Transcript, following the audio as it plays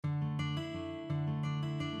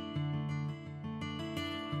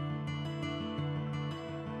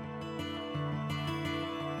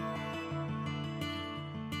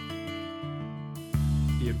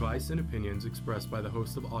advice and opinions expressed by the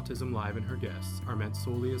host of Autism Live and her guests are meant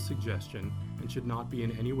solely as suggestion and should not be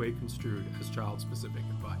in any way construed as child-specific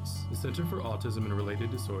advice. The Center for Autism and Related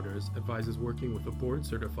Disorders advises working with a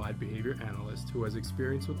board-certified behavior analyst who has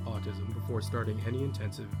experience with autism before starting any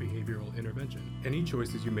intensive behavioral intervention. Any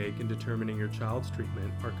choices you make in determining your child's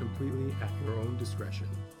treatment are completely at your own discretion.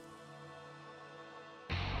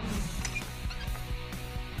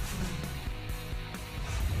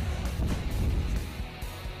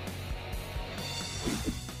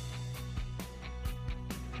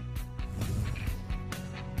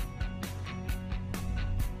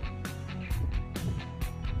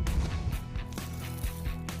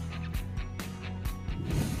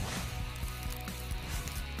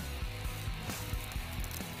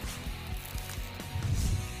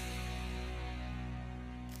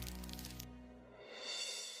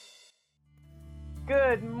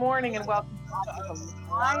 Good morning and welcome to Autism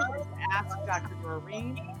Live with Ask Dr.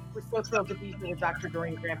 Doreen. We're so thrilled to be here with Dr.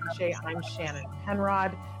 Doreen Granpeesheh. I'm Shannon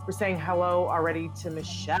Penrod. We're saying hello already to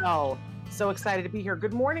Michelle. So excited to be here.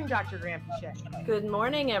 Good morning, Dr. Granpeesheh. Good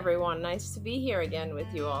morning, everyone. Nice to be here again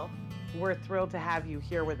with you all. We're thrilled to have you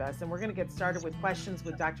here with us. And we're going to get started with questions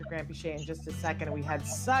with Dr. Granpeesheh in just a second. We had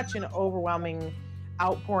such an overwhelming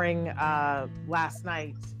outpouring last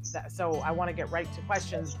night. So I want to get right to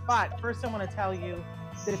questions. But first, I want to tell you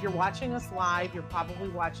that if you're watching us live, you're probably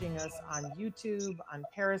watching us on YouTube, on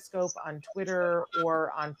Periscope, on Twitter,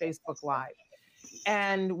 or on Facebook Live.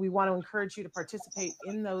 And we want to encourage you to participate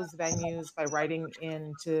in those venues by writing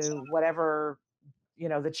into whatever,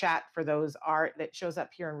 the chat for those are that shows up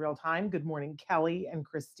here in real time. Good morning, Kelly and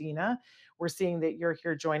Christina. We're seeing that you're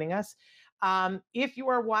here joining us. If you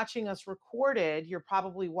are watching us recorded, you're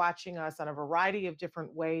probably watching us on a variety of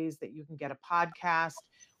different ways that you can get a podcast.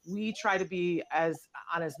 We try to be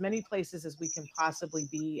on as many places as we can possibly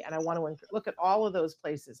be. And I want to look at all of those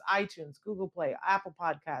places: iTunes, Google Play, Apple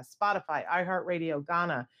Podcasts, Spotify, iHeartRadio,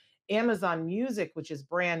 Ghana, Amazon Music, which is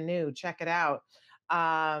brand new. Check it out.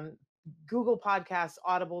 Google Podcasts,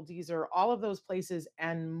 Audible, Deezer, all of those places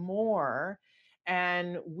and more.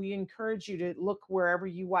 And we encourage you to look wherever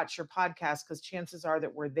you watch your podcast, because chances are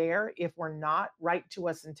that we're there. If we're not, write to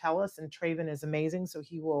us and tell us. And Traven is amazing, so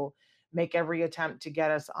he will make every attempt to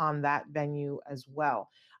get us on that venue as well.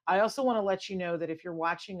 I also want to let you know that if you're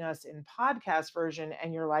watching us in podcast version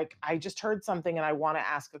and you're like, I just heard something and I want to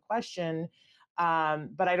ask a question,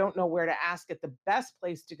 but I don't know where to ask it, the best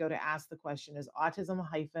place to go to ask the question is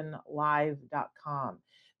autism-live.com.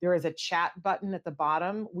 There is a chat button at the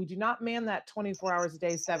bottom. We do not man that 24 hours a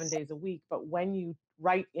day, 7 days a week, but when you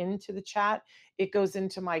write into the chat, it goes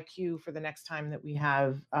into my queue for the next time that we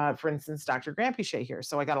have, for instance, Dr. Granpeesheh here.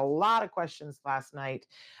 So I got a lot of questions last night,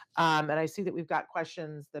 and I see that we've got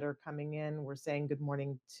questions that are coming in. We're saying good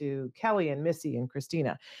morning to Kelly and Missy and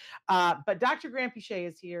Christina. But Dr. Granpeesheh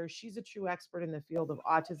is here. She's a true expert in the field of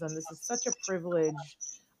autism. This is such a privilege.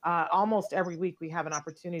 Almost every week we have an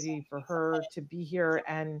opportunity for her to be here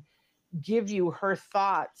and give you her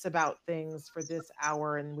thoughts about things for this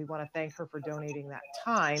hour. And we want to thank her for donating that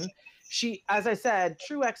time. She, as I said,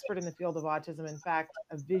 true expert in the field of autism, in fact,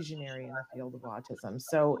 a visionary in the field of autism.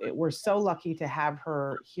 So we're so lucky to have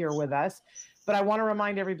her here with us. But I want to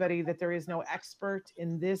remind everybody that there is no expert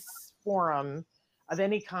in this forum of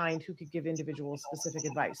any kind who could give individual specific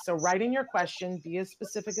advice. So write in your question, be as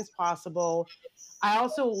specific as possible. I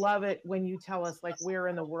also love it when you tell us like where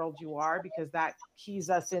in the world you are, because that keys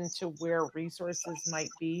us into where resources might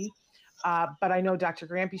be. But I know Dr.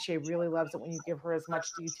 Granpeesheh really loves it when you give her as much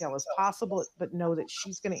detail as possible, but know that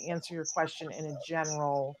she's going to answer your question in a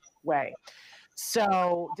general way.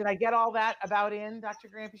 So did I get all that about in, Dr.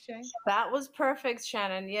 Granpeesheh? That was perfect,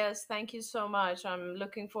 Shannon. Yes, thank you so much. I'm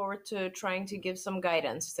looking forward to trying to give some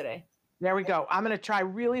guidance today. There we go. I'm going to try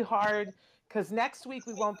really hard, because next week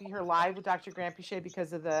we won't be here live with Dr. Granpeesheh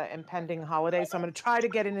because of the impending holiday. So I'm going to try to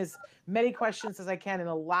get in as many questions as I can, and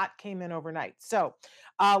a lot came in overnight. So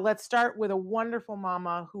let's start with a wonderful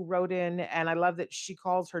mama who wrote in, and I love that she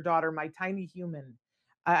calls her daughter my tiny human.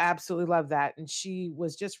 I absolutely love that. And she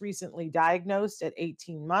was just recently diagnosed at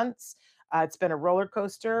 18 months. It's been a roller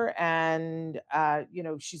coaster, and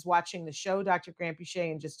she's watching the show, Dr.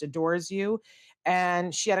 Granpeesheh, and just adores you.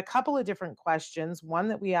 And she had a couple of different questions, one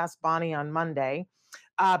that we asked Bonnie on Monday.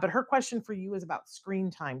 But her question for you is about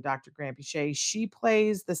screen time, Dr. Granpeesheh. She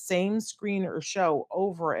plays the same screen or show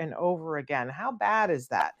over and over again. How bad is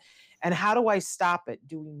that? And how do I stop it?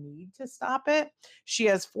 Do we need to stop it? She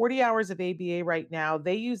has 40 hours of ABA right now.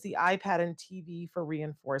 They use the iPad and TV for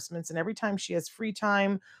reinforcements. And every time she has free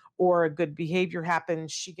time or a good behavior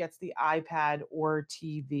happens, she gets the iPad or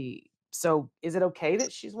TV. So is it okay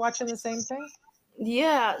that she's watching the same thing?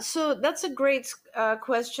 Yeah, so that's a great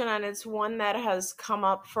question, and it's one that has come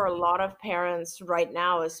up for a lot of parents right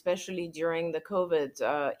now, especially during the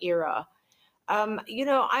COVID era.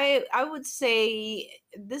 I would say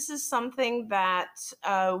this is something that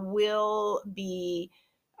will be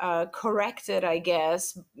corrected, I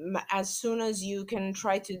guess, as soon as you can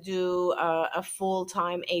try to do a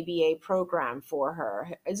full-time ABA program for her.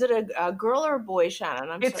 Is it a girl or a boy, Shannon?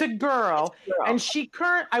 I'm It's sorry. a It's girl, a girl.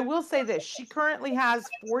 and I will say this, she currently has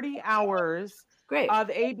 40 hours Great. of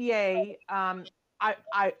ABA.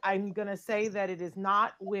 I'm gonna say that it is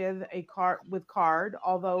not with a card,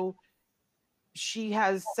 although she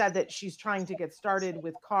has said that she's trying to get started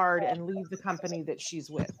with card and leave the company that she's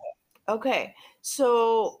with. Okay,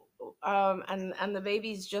 so and the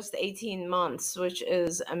baby's just 18 months, which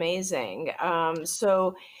is amazing.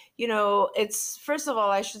 So, it's first of all,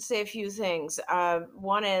 I should say a few things.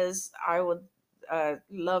 One is I would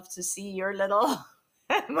love to see your little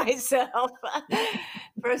myself.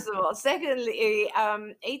 First of all, secondly,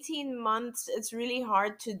 18 months. It's really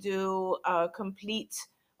hard to do complete.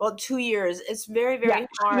 Well, 2 years. It's very, Yeah, very she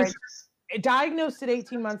hard. was diagnosed at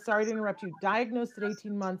 18 months. Sorry to interrupt you. Diagnosed at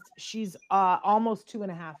 18 months. She's almost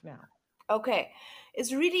 2.5 now. Okay.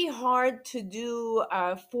 It's really hard to do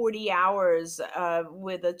 40 hours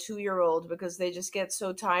with a 2-year-old because they just get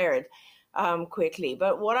so tired quickly.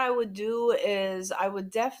 But what I would do is I would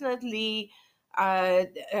definitely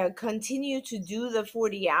continue to do the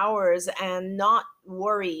 40 hours and not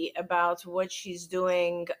worry about what she's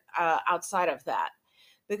doing outside of that.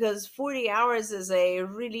 Because 40 hours is a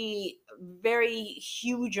really very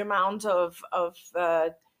huge amount of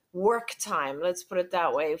work time, let's put it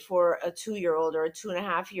that way, for a 2-year-old or a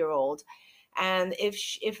 2.5-year-old. And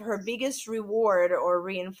if her biggest reward or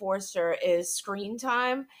reinforcer is screen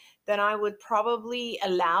time, then I would probably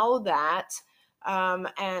allow that.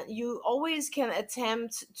 And you always can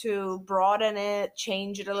attempt to broaden it,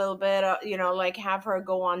 change it a little bit, like have her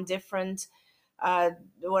go on different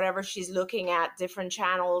whatever she's looking at, different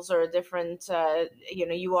channels or different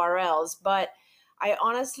URLs. But I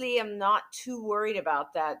honestly am not too worried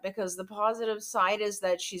about that, because the positive side is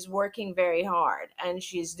that she's working very hard and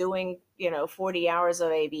she's doing 40 hours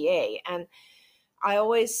of ABA. And I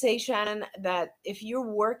always say, Shannon, that if you're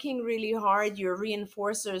working really hard, your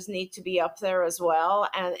reinforcers need to be up there as well.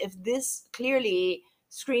 And if this clearly,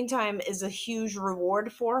 screen time is a huge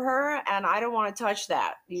reward for her, and I don't want to touch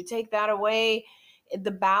that. You take that away,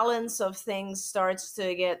 the balance of things starts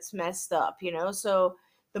to get messed up. So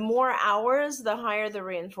the more hours, the higher the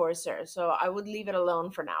reinforcer. So I would leave it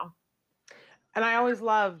alone for now. And I always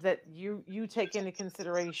love that you take into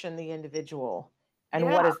consideration the individual and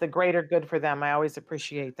what Yeah. is the greater good for them. I always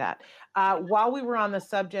appreciate that. While we were on the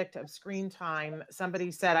subject of screen time,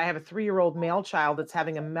 somebody said, I have a 3-year-old male child that's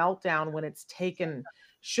having a meltdown when it's taken.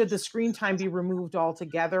 Should the screen time be removed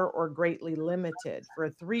altogether or greatly limited for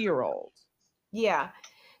a 3-year-old? Yeah.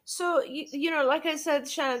 So, like I said,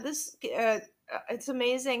 Shannon, it's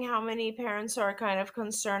amazing how many parents are kind of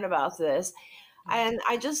concerned about this. And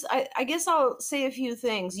I guess I'll say a few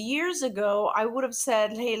things. Years ago, I would have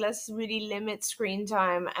said, hey, let's really limit screen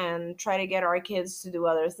time and try to get our kids to do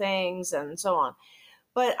other things and so on.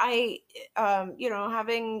 But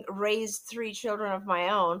having raised 3 children of my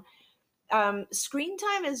own, screen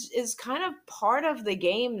time is kind of part of the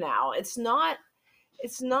game now. It's not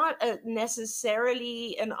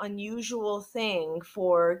necessarily an unusual thing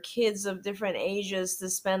for kids of different ages to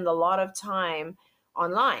spend a lot of time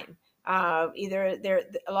online. Either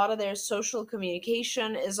a lot of their social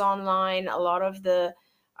communication is online. A lot of the,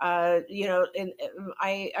 I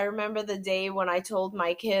remember the day when I told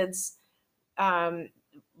my kids, um,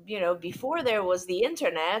 before there was the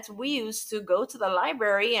internet, we used to go to the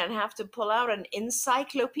library and have to pull out an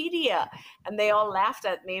encyclopedia. And they all laughed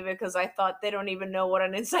at me because I thought they don't even know what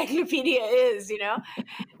an encyclopedia is.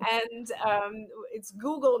 And it's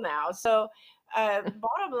Google now. So,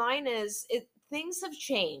 bottom line is, things have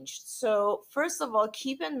changed. So, first of all,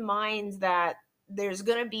 keep in mind that there's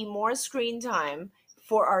going to be more screen time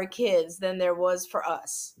for our kids than there was for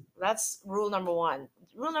us. That's rule number one.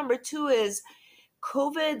 Rule number two is,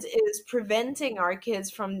 COVID is preventing our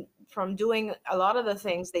kids from doing a lot of the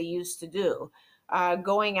things they used to do.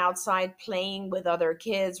 Going outside, playing with other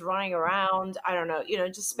kids, running around, I don't know,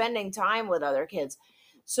 just spending time with other kids.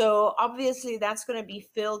 So obviously that's going to be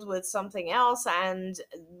filled with something else. And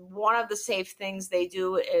one of the safe things they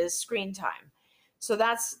do is screen time. So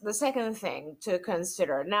that's the second thing to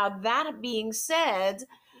consider. Now, that being said,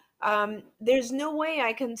 there's no way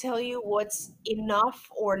I can tell you what's enough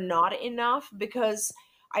or not enough, because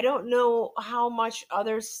I don't know how much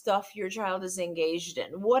other stuff your child is engaged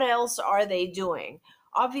in. What else are they doing?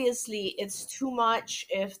 Obviously, it's too much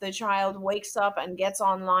if the child wakes up and gets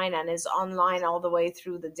online and is online all the way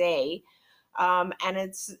through the day. And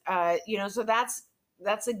it's, so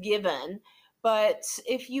that's a given. But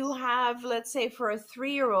if you have, let's say, for a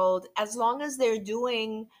 3-year-old, as long as they're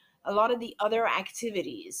doing a lot of the other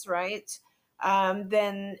activities, right?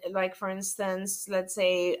 Then, like, for instance, let's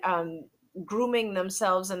say, grooming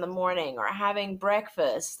themselves in the morning or having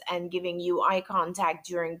breakfast and giving you eye contact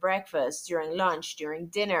during breakfast, during lunch, during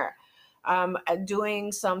dinner,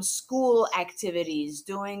 doing some school activities,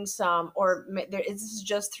 doing some, or this is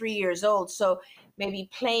just 3 years old, so maybe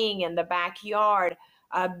playing in the backyard,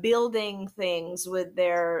 building things with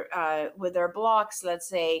their blocks, let's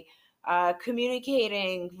say,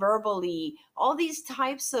 communicating verbally, all these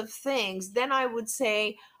types of things. Then I would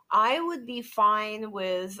say I would be fine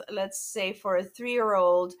with, let's say, for a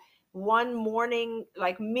 3-year-old, one morning,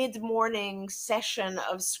 like mid-morning session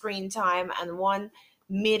of screen time and one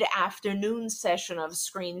mid-afternoon session of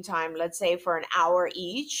screen time, let's say for an hour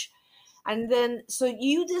each. And then, so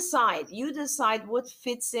you decide what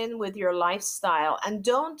fits in with your lifestyle, and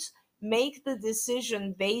don't make the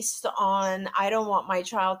decision based on, I don't want my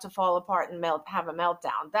child to fall apart and have a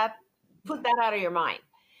meltdown. Put that out of your mind.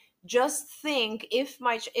 Just think,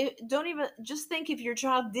 don't even just think, if your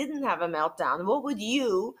child didn't have a meltdown, what would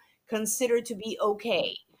you consider to be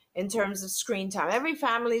okay in terms of screen time? Every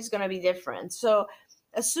family is going to be different, so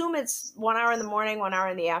assume it's 1 hour in the morning, 1 hour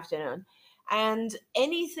in the afternoon, and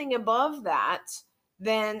anything above that,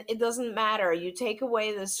 then it doesn't matter. You take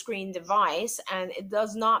away the screen device, and it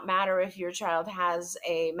does not matter if your child has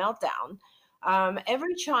a meltdown.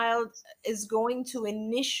 Every child is going to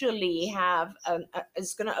initially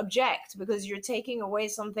is going to object, because you're taking away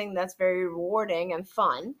something that's very rewarding and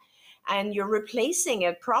fun, and you're replacing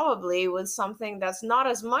it probably with something that's not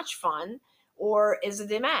as much fun or is a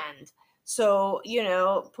demand. So,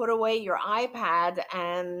 put away your iPad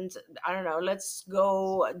and, I don't know, let's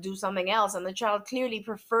go do something else. And the child clearly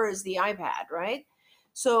prefers the iPad, right?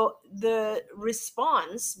 So the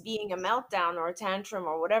response, being a meltdown or a tantrum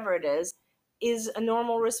or whatever it is a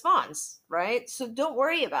normal response, right? So don't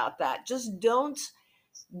worry about that. Just don't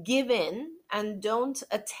give in and don't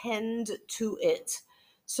attend to it.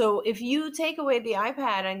 So if you take away the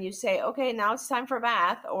iPad and you say, okay, now it's time for a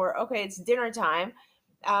bath, or okay, it's dinner time,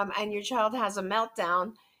 and your child has a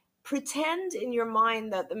meltdown, pretend in your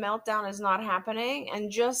mind that the meltdown is not happening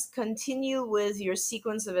and just continue with your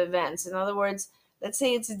sequence of events. In other words, let's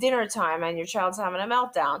say it's dinner time and your child's having a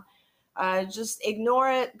meltdown. Just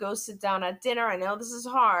ignore it, go sit down at dinner. I know this is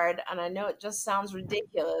hard and I know it just sounds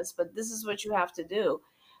ridiculous, but this is what you have to do.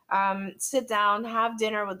 Sit down, have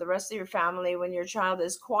dinner with the rest of your family. When your child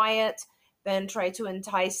is quiet, then try to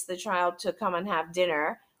entice the child to come and have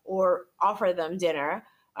dinner or offer them dinner.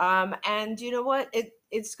 And you know what?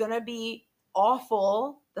 It's going to be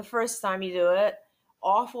awful the first time you do it,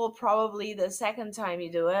 awful probably the second time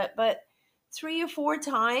you do it, but 3 or 4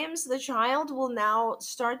 times, your child will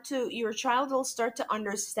start to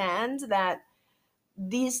understand that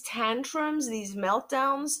these tantrums, these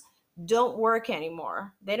meltdowns don't work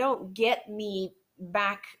anymore. They don't get me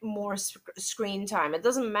back more screen time. It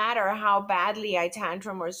doesn't matter how badly I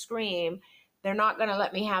tantrum or scream. They're not going to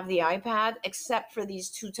let me have the iPad except for these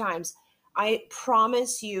 2 times. I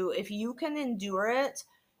promise you, if you can endure it,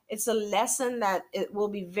 it's a lesson that it will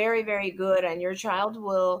be very, very good, and your child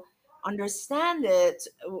will understand it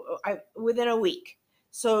within a week.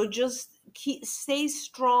 So just stay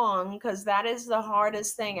strong, because that is the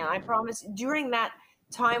hardest thing. And I promise, during that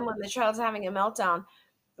time when the child's having a meltdown,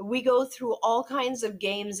 we go through all kinds of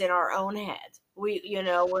games in our own head.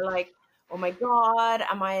 We're like, oh my God,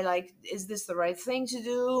 is this the right thing to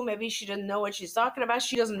do? Maybe she doesn't know what she's talking about.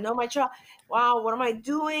 She doesn't know my child. Wow, what am I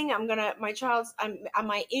doing? Am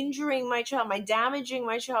I injuring my child? Am I damaging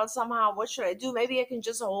my child somehow? What should I do? Maybe I can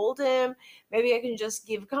just hold him. Maybe I can just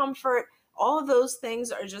give comfort. All of those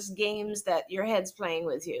things are just games that your head's playing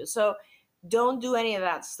with you. So don't do any of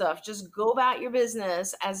that stuff. Just go about your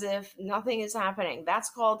business as if nothing is happening. That's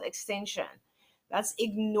called extinction. That's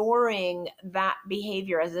ignoring that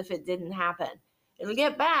behavior as if it didn't happen. It'll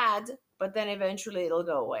get bad, but then eventually it'll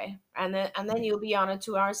go away. And then you'll be on a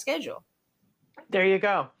 2-hour schedule. There you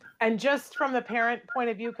go. And just from the parent point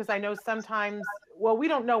of view, because I know sometimes, well, we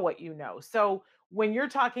don't know what you know. So when you're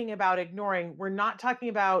talking about ignoring, we're not talking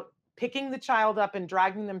about picking the child up and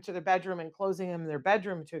dragging them to their bedroom and closing them in their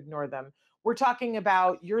bedroom to ignore them. We're talking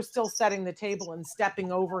about you're still setting the table and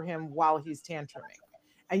stepping over him while he's tantruming.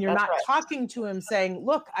 And you're That's not right. talking to him saying,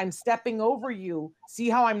 look, I'm stepping over you. See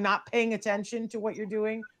how I'm not paying attention to what you're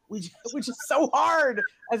doing? Which is so hard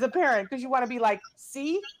as a parent, because you want to be like,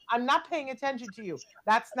 see, I'm not paying attention to you.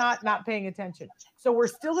 That's not paying attention. So we're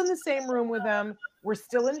still in the same room with them. We're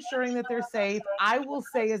still ensuring that they're safe. I will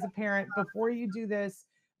say, as a parent, before you do this,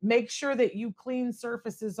 make sure that you clean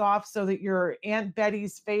surfaces off so that your Aunt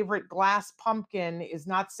Betty's favorite glass pumpkin is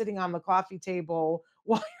not sitting on the coffee table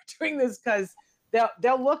while you're doing this, because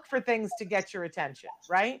they'll look for things to get your attention,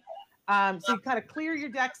 right? So you kind of clear your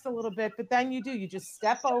decks a little bit, but then you just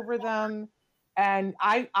step over them. And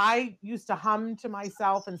I used to hum to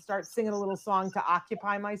myself and start singing a little song to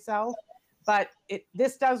occupy myself, but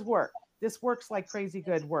this does work. This works like crazy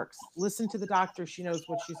good works. Listen to the doctor. She knows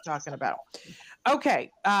what she's talking about.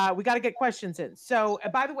 Okay, we got to get questions in. So,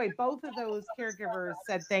 by the way, both of those caregivers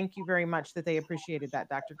said thank you very much, that they appreciated that,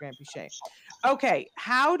 Dr. Granpeesheh. Okay,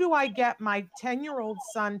 how do I get my 10-year-old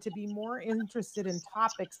son to be more interested in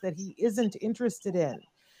topics that he isn't interested in?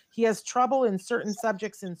 He has trouble in certain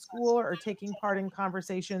subjects in school or taking part in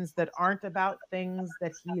conversations that aren't about things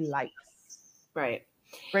that he likes. Right.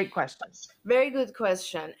 Great question. Very good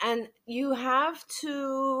question. And you have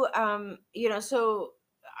to, so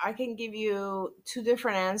I can give you two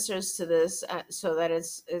different answers to this, so that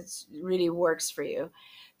it's really works for you.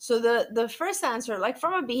 So the first answer, like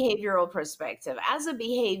from a behavioral perspective, as a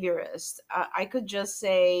behaviorist, I could just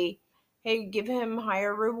say, hey, give him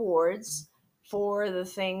higher rewards for the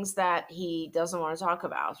things that he doesn't want to talk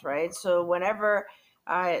about, right? So whenever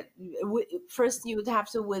first you would have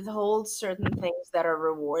to withhold certain things that are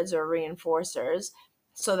rewards or reinforcers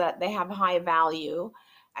so that they have high value.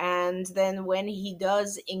 And then when he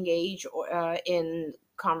does engage in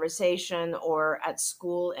conversation or at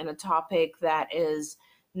school in a topic that is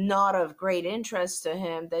not of great interest to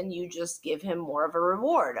him, then you just give him more of a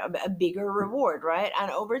reward, a bigger reward, right? And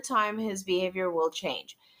over time, his behavior will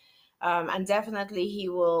change. And definitely he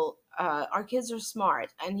will, our kids are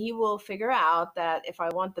smart, and he will figure out that if I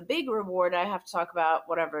want the big reward, I have to talk about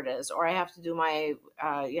whatever it is, or I have to do my,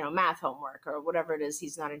 math homework or whatever it is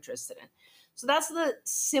he's not interested in. So that's the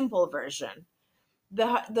simple version.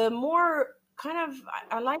 The more kind of,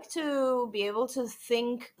 I like to be able to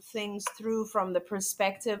think things through from the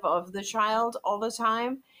perspective of the child all the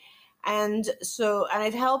time. And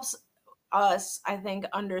it helps us, I think,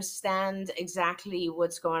 understand exactly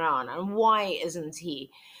what's going on and why isn't he.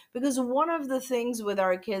 Because one of the things with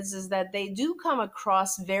our kids is that they do come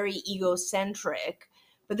across very egocentric,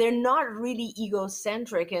 but they're not really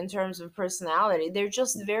egocentric in terms of personality. They're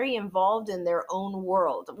just very involved in their own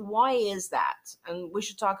world. Why is that? And we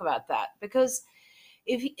should talk about that, because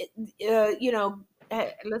if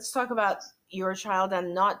let's talk about your child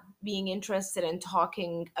and not being interested in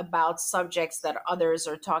talking about subjects that others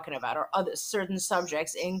are talking about, or other certain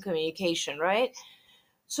subjects in communication, right?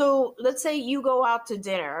 So let's say you go out to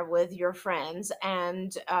dinner with your friends,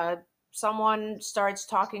 and someone starts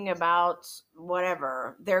talking about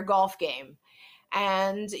whatever, their golf game,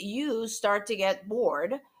 and you start to get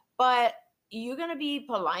bored, but you're going to be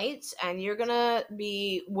polite and you're going to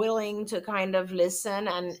be willing to kind of listen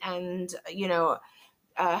and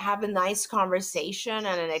have a nice conversation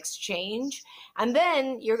and an exchange. And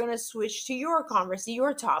then you're going to switch to your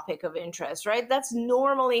topic of interest, right? That's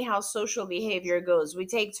normally how social behavior goes. We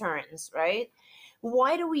take turns, right?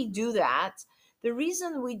 Why do we do that? The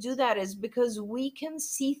reason we do that is because we can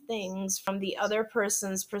see things from the other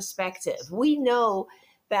person's perspective. We know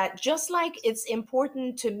that just like it's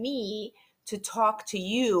important to me to talk to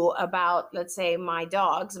you about, let's say, my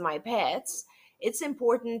dogs, my pets, it's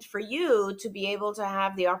important for you to be able to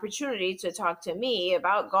have the opportunity to talk to me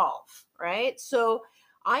about golf, right? So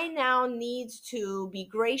I now need to be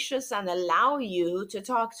gracious and allow you to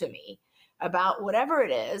talk to me about whatever it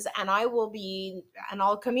is, and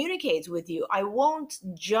I'll communicate with you. I won't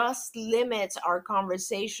just limit our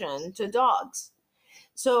conversation to dogs.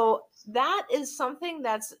 So that is something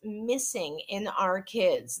that's missing in our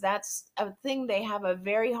kids. That's a thing they have a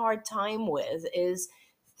very hard time with, is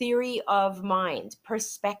theory of mind,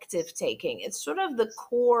 perspective taking. It's sort of the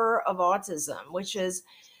core of autism, which is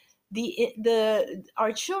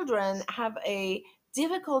our children have a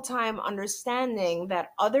difficult time understanding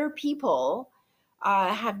that other people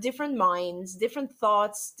have different minds, different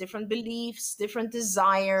thoughts, different beliefs, different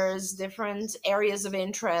desires, different areas of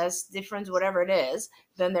interest, different whatever it is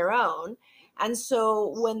than their own. And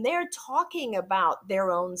so when they're talking about their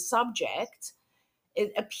own subject,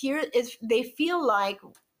 they feel like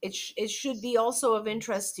it should be also of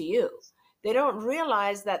interest to you. They don't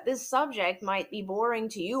realize that this subject might be boring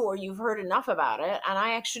to you, or you've heard enough about it, and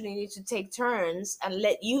I actually need to take turns and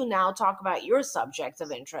let you now talk about your subject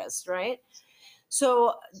of interest, right?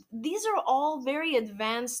 So these are all very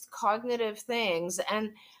advanced cognitive things, and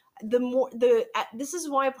this is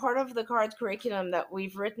why part of the card curriculum that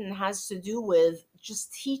we've written has to do with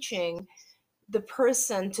just teaching the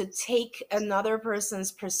person to take another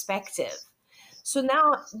person's perspective. So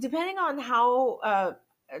now, depending on how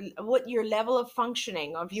what your level of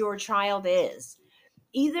functioning of your child is,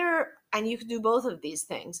 either, and you can do both of these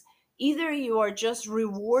things, either you are just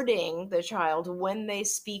rewarding the child when they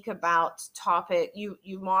speak about topic, you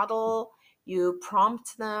model, you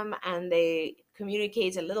prompt them, and they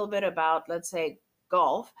communicate a little bit about, let's say,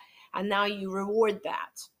 golf, and now you reward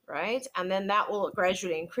that, right? And then that will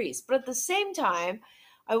gradually increase. But at the same time,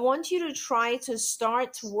 I want you to try to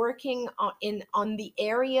start working on the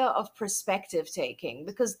area of perspective taking,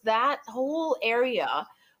 because that whole area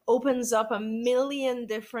opens up a million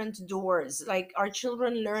different doors. Like, our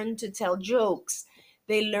children learn to tell jokes.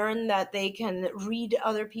 They learn that they can read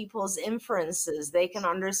other people's inferences. They can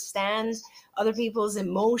understand other people's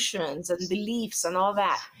emotions and beliefs and all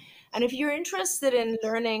that. And if you're interested in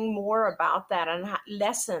learning more about that and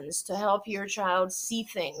lessons to help your child see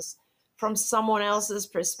things from someone else's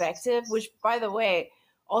perspective, which, by the way,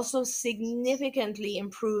 also significantly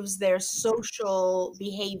improves their social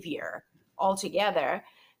behavior altogether,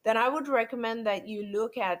 then I would recommend that you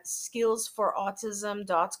look at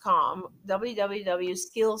skillsforautism.com,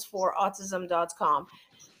 www.skillsforautism.com.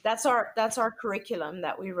 That's our curriculum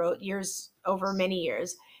that we wrote over many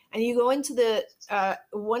years. And you go into the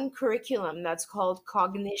one curriculum that's called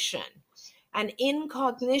cognition. And in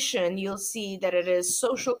cognition, you'll see that it is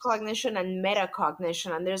social cognition and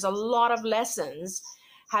metacognition. And there's a lot of lessons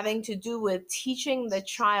having to do with teaching the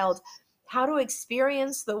child how to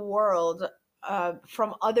experience the world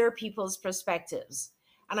from other people's perspectives.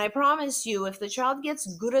 And I promise you, if the child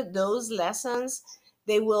gets good at those lessons,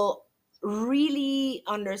 they will really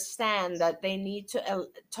understand that they need to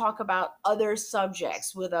talk about other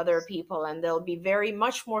subjects with other people, and they'll be very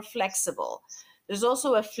much more flexible. There's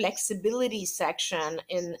also a flexibility section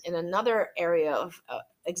in another area of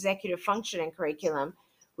executive functioning curriculum,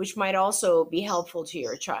 which might also be helpful to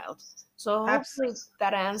your child. So hopefully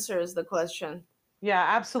that answers the question. Yeah,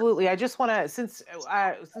 absolutely. I just want to, since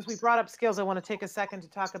we brought up skills, I want to take a second to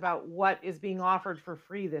talk about what is being offered for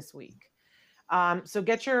free this week. So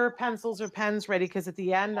get your pencils or pens ready, because at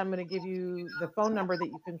the end, I'm going to give you the phone number that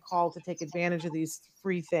you can call to take advantage of these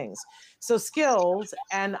free things. So Skills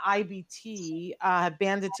and IBT have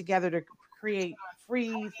banded together to create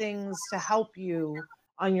free things to help you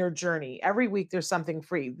on your journey. Every week, there's something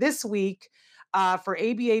free. This week, for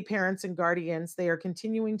ABA parents and guardians, they are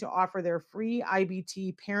continuing to offer their free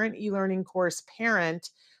IBT parent e-learning course,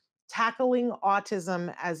 Parent: Tackling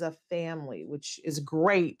Autism as a Family, which is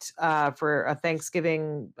great for a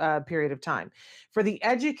Thanksgiving period of time. For the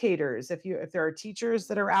educators, if there are teachers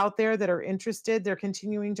that are out there that are interested, they're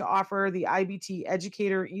continuing to offer the IBT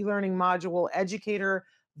Educator e-learning module, Educator: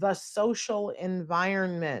 The Social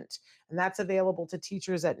Environment, and that's available to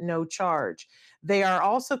teachers at no charge. They are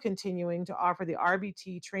also continuing to offer the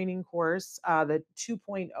RBT training course, the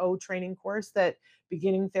 2.0 training course that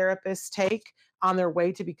beginning therapists take on their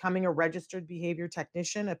way to becoming a registered behavior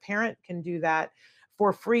technician. A parent can do that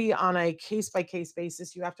for free on a case-by-case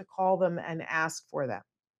basis. You have to call them and ask for them.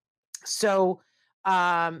 So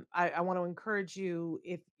I want to encourage you,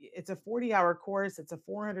 if it's a 40-hour course, it's a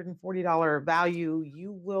 $440 value.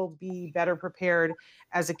 You will be better prepared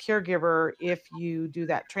as a caregiver if you do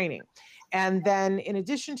that training. And then in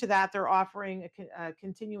addition to that, they're offering a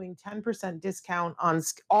continuing 10% discount on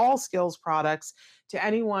all Skills products to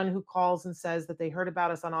anyone who calls and says that they heard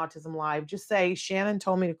about us on Autism Live. Just say, Shannon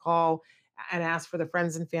told me to call and ask for the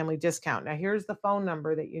friends and family discount. Now, here's the phone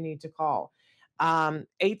number that you need to call.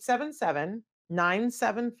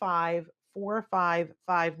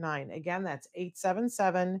 877-975-4559. Again, that's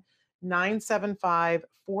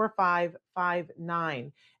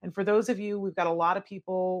 877-975-4559. And for those of you, we've got a lot of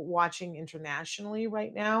people watching internationally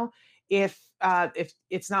right now. If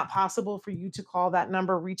it's not possible for you to call that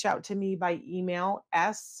number, reach out to me by email,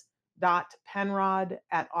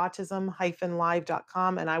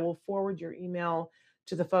 s.penrod@autism-live.com, and I will forward your email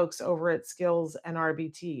to the folks over at Skills and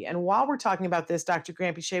RBT. And while we're talking about this, Dr.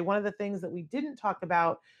 Granpeesheh, one of the things that we didn't talk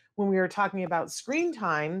about when we were talking about screen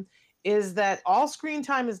time is that all screen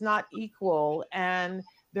time is not equal. And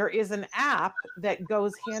there is an app that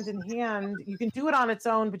goes hand in hand. You can do it on its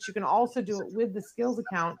own, but you can also do it with the Skills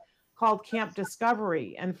account, called Camp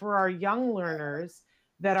Discovery. And for our young learners,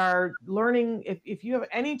 that are learning. If you have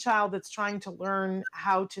any child that's trying to learn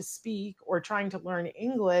how to speak or trying to learn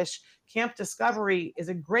English, Camp Discovery is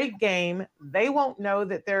a great game. They won't know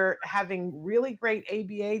that they're having really great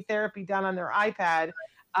ABA therapy done on their iPad,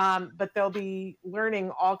 but they'll be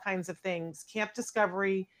learning all kinds of things. Camp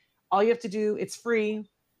Discovery, all you have to do, it's free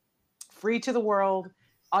to the world.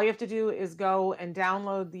 All you have to do is go and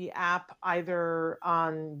download the app either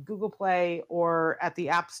on Google Play or at the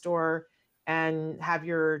App Store and have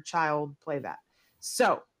your child play that.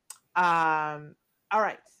 So, all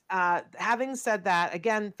right. Having said that,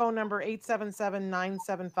 again, phone number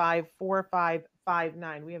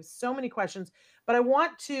 877-975-4559. We have so many questions, but I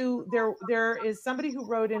want to, there is somebody who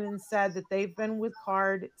wrote in and said that they've been with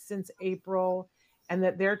CARD since April and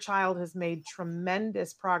that their child has made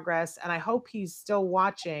tremendous progress. And I hope he's still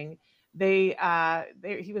watching. He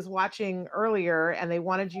was watching earlier, and they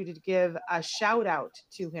wanted you to give a shout out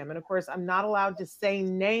to him. And of course, I'm not allowed to say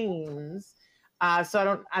names,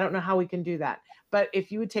 so I don't know how we can do that. But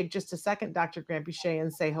if you would take just a second, Dr. Granpeesheh,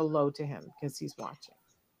 and say hello to him because he's watching.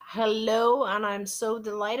 Hello, and I'm so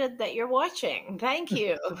delighted that you're watching. Thank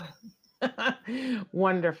you.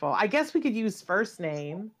 Wonderful. I guess we could use first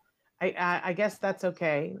name. I guess that's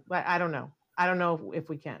okay. But I don't know. I don't know if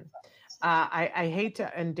we can. I hate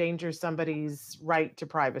to endanger somebody's right to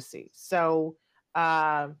privacy. So,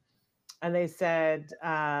 and they said,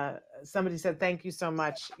 somebody said, thank you so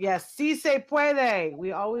much. Yes, si se puede.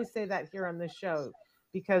 We always say that here on this show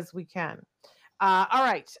because we can. All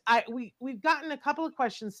right. We've gotten a couple of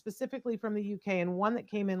questions specifically from the UK, and one that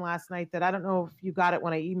came in last night that I don't know if you got it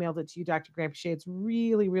when I emailed it to you, Dr. Granpeesheh. It's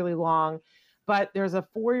really, really long, but there's a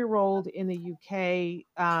 4-year-old in the UK.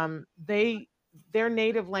 Their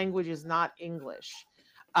native language is not English.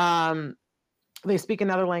 They speak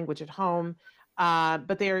another language at home,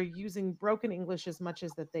 but they are using broken English as much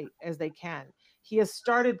as they can. He has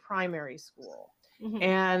started primary school. Mm-hmm.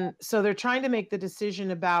 And so they're trying to make the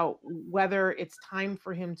decision about whether it's time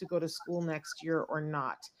for him to go to school next year or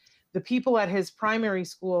not. The people at his primary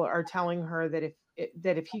school are telling her that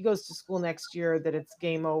if he goes to school next year, that it's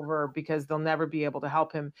game over because they'll never be able to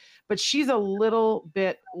help him. But she's a little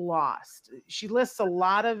bit lost. She lists a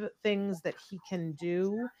lot of things that he can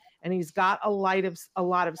do, and he's got a lot of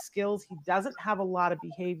skills. He doesn't have a lot of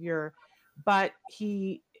behavior, but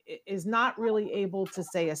he is not really able to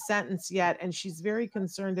say a sentence yet. And she's very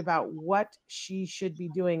concerned about what she should be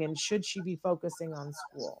doing and should she be focusing on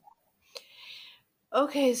school.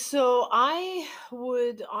 Okay, so I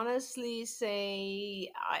would honestly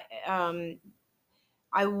say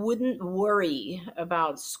I wouldn't worry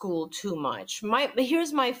about school too much.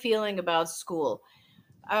 Here's my feeling about school.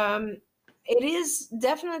 It is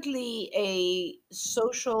definitely a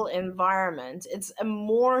social environment. It's a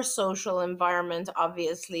more social environment,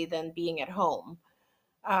 obviously, than being at home.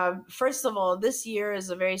 First of all, this year is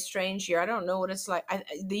a very strange year. I don't know what it's like.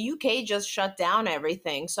 The UK just shut down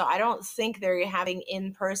everything, so I don't think they're having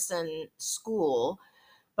in-person school.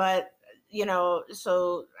 But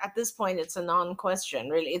so at this point, it's a non-question.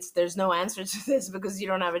 Really, there's no answer to this because you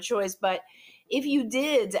don't have a choice. But if you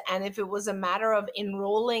did, and if it was a matter of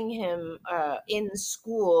enrolling him in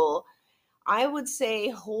school, I would say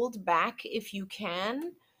hold back if you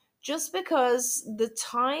can. Just because the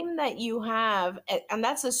time that you have, and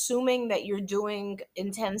that's assuming that you're doing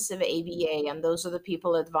intensive ABA, and those are the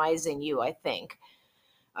people advising you, I think.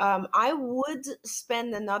 I would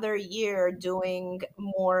spend another year doing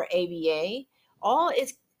more ABA.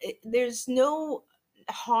 There's no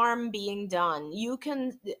harm being done. You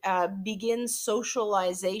can begin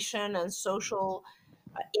socialization and social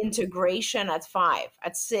integration at 5,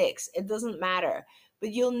 at 6. It doesn't matter.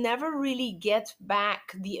 But you'll never really get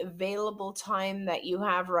back the available time that you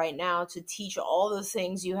have right now to teach all the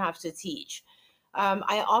things you have to teach.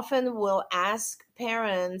 I often will ask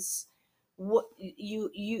parents, what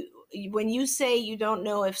when you say you don't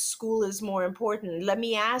know if school is more important, let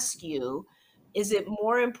me ask you, is it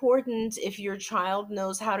more important if your child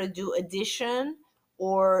knows how to do addition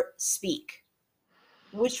or speak?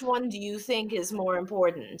 Which one do you think is more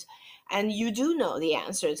important? And you do know the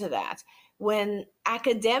answer to that. When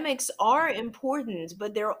academics are important,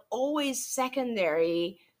 but they're always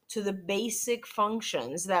secondary to the basic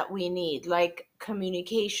functions that we need, like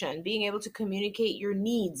communication, being able to communicate your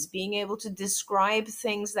needs, being able to describe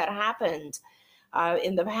things that happened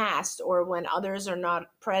in the past or when others are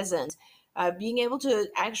not present, being able to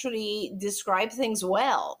actually describe things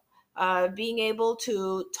well, being able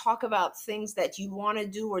to talk about things that you want to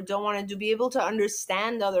do or don't want to do, be able to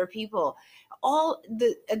understand other people. All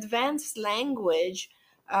the advanced language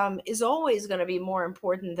is always going to be more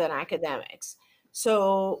important than academics.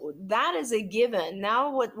 So that is a given.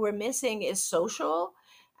 Now, what we're missing is social.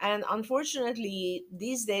 And unfortunately,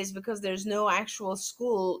 these days, because there's no actual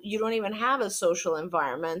school, you don't even have a social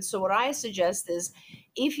environment. So, what I suggest is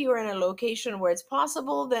if you're in a location where it's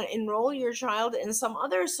possible, then enroll your child in some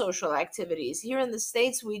other social activities. Here in the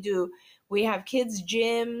States, we have kids'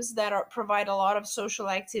 gyms that provide a lot of social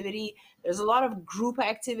activity. There's a lot of group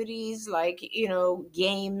activities like,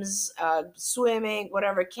 games, swimming,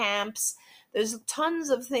 whatever, camps. There's tons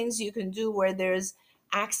of things you can do where there's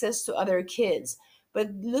access to other kids. But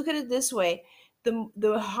look at it this way: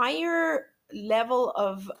 the higher level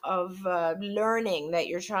of learning that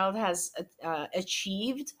your child has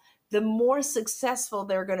achieved, the more successful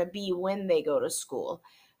they're going to be when they go to school.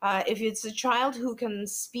 If it's a child who can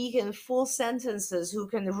speak in full sentences, who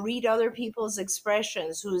can read other people's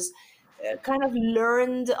expressions, who's kind of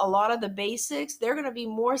learned a lot of the basics, they're going to be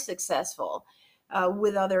more successful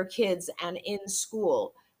with other kids and in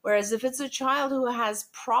school. Whereas if it's a child who has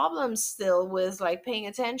problems still with like paying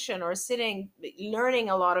attention or sitting, learning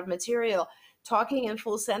a lot of material, talking in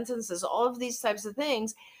full sentences, all of these types of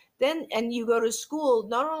things, then and you go to school,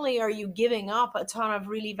 not only are you giving up a ton of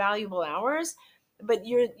really valuable hours, but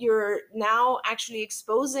you're now actually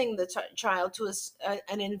exposing the child to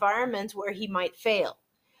an environment where he might fail.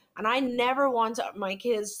 And I never want my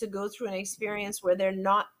kids to go through an experience where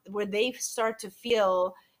where they start to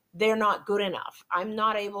feel they're not good enough. I'm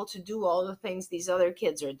not able to do all the things these other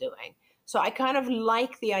kids are doing. So I kind of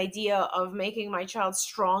like the idea of making my child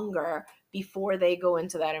stronger before they go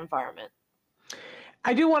into that environment.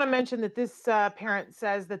 I do want to mention that this parent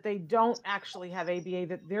says that they don't actually have ABA,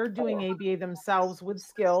 that they're doing ABA themselves with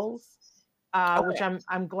skills, which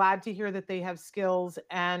I'm glad to hear that they have skills.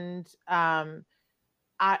 And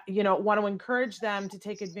I want to encourage them to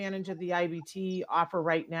take advantage of the IBT offer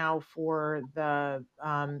right now for the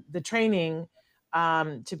training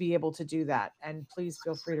to be able to do that. And please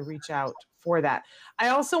feel free to reach out for that. I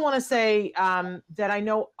also want to say that I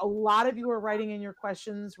know a lot of you are writing in your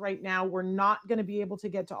questions right now. We're not going to be able to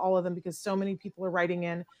get to all of them because so many people are writing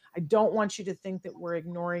in. I don't want you to think that we're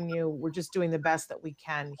ignoring you. We're just doing the best that we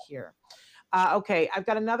can here. Okay, I've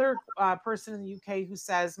got another person in the UK who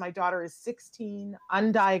says, my daughter is 16,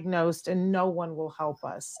 undiagnosed, and no one will help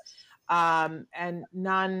us. And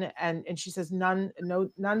she says none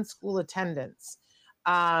school attendance.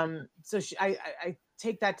 So I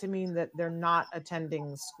take that to mean that they're not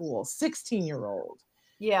attending school. 16-year-old.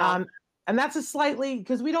 Yeah. And that's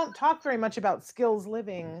because we don't talk very much about skills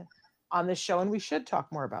living on this show, and we should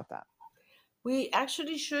talk more about that. We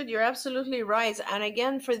actually should. You're absolutely right. And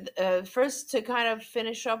again, for first to kind of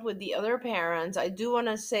finish up with the other parents, I do want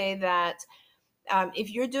to say that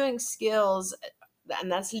if you're doing skills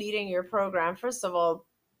and that's leading your program, first of all,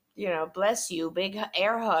 bless you, big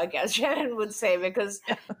air hug, as Shannon would say, because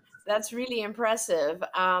that's really impressive.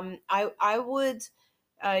 I would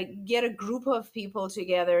get a group of people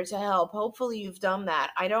together to help. Hopefully you've done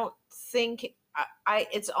that. I don't think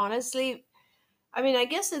it's honestly, I mean, I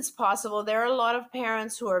guess it's possible. There are a lot of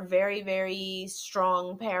parents who are very, very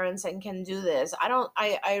strong parents and can do this.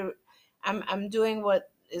 I'm doing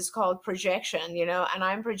what is called projection, and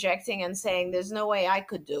I'm projecting and saying there's no way I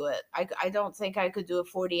could do it. I don't think I could do a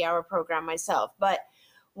 40-hour program myself. But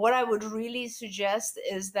what I would really suggest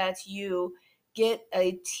is that you get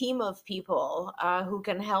a team of people who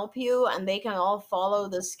can help you, and they can all follow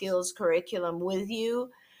the skills curriculum with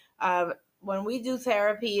you. When we do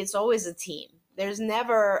therapy, it's always a team. There's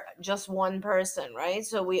never just one person, right?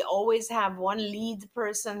 So we always have one lead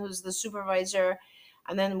person who's the supervisor,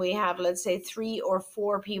 and then we have, let's say, 3 or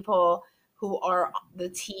 4 people who are the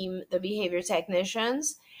team, the behavior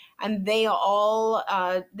technicians, and they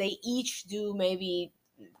each do maybe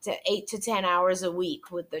 8 to 10 hours a week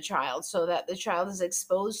with the child, so that the child is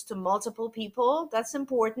exposed to multiple people. That's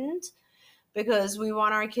important, because we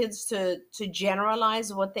want our kids to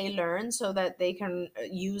generalize what they learn so that they can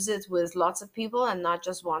use it with lots of people and not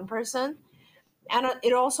just one person. And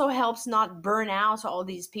it also helps not burn out all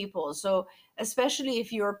these people. So especially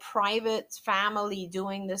if you're a private family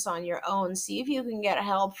doing this on your own, see if you can get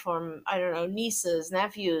help from, I don't know, nieces,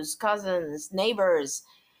 nephews, cousins, neighbors,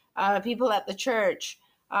 people at the church.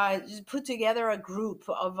 Just put together a group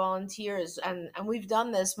of volunteers. And we've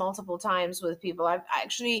done this multiple times with people. I've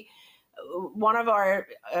actually, one of our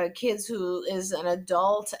kids who is an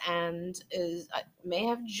adult and may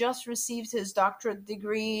have just received his doctorate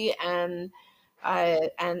degree and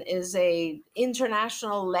is a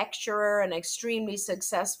international lecturer, an extremely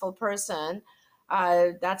successful person.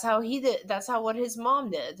 That's how he did. That's what his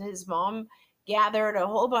mom did. His mom gathered a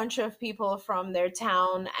whole bunch of people from their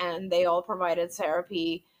town, and they all provided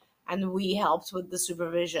therapy. and we helped with the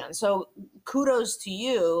supervision. So kudos to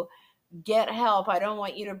you. Get help. I don't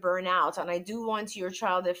want you to burn out. And I do want your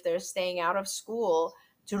child, if they're staying out of school,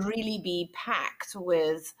 to really be packed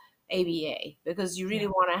with ABA, because you really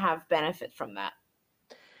want to have benefit from that.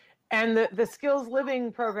 And the skills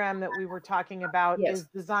living program that we were talking about is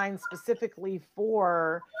designed specifically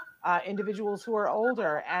for individuals who are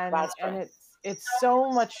older, and it's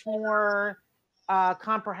so much more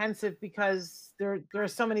comprehensive, because there are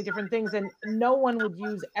so many different things, and no one would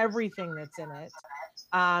use everything that's in it.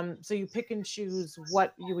 So you pick and choose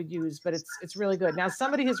what you would use, but it's really good. Now,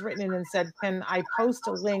 somebody has written in and said, can I post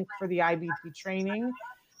a link for the IBT training?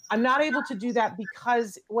 I'm not able to do that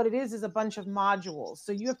because what it is a bunch of modules.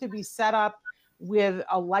 So you have to be set up with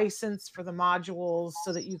a license for the modules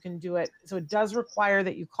so that you can do it. So it does require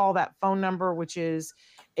that you call that phone number, which is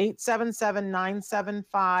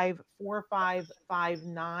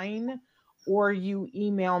 877-975-4559, or you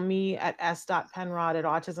email me at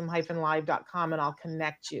s.penrod@autism-live.com and I'll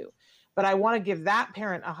connect you. But I want to give that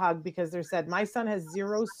parent a hug, because they said, my son has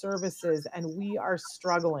 0 services and we are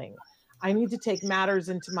struggling. I need to take matters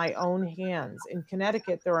into my own hands. In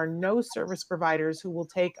Connecticut, there are no service providers who will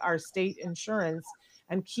take our state insurance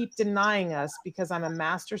and keep denying us because I'm a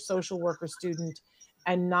master social worker student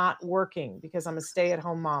and not working because I'm a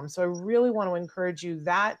stay-at-home mom. So I really want to encourage you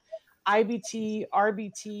that IBT,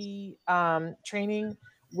 RBT training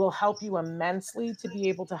will help you immensely to be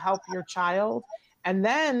able to help your child. And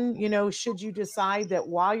then, should you decide that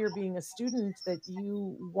while you're being a student that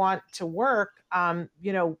you want to work,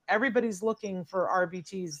 everybody's looking for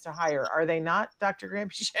RBTs to hire. Are they not, Dr.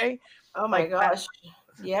 Granpeesheh? Oh my gosh.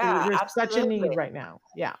 Yeah, there's absolutely. such a need right now.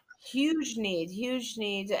 Yeah. Huge need,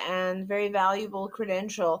 and very valuable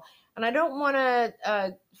credential. And I don't want to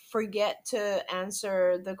forget to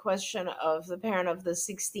answer the question of the parent of the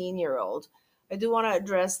 16-year-old. I do want to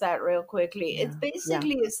address that real quickly. It's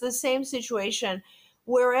basically, it's the same situation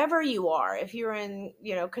wherever you are. If you're in,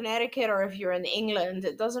 Connecticut, or if you're in England,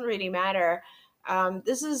 it doesn't really matter.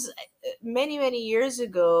 This is many, many years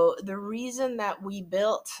ago. The reason that we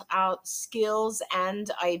built out Skills and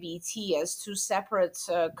IBT as 2 separate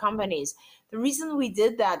companies, the reason we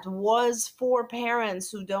did that was for parents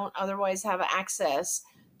who don't otherwise have access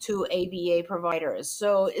to ABA providers.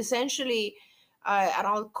 So essentially, and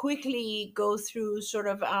I'll quickly go through sort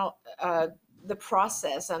of the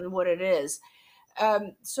process and what it is.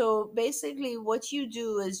 So basically what you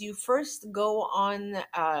do is you first go on,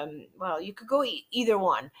 you could go either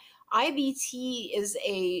one. IBT is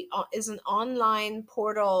an online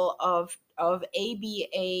portal of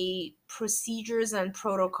ABA procedures and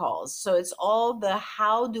protocols. So it's all the,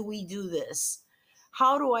 how do we do this?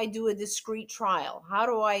 How do I do a discrete trial? How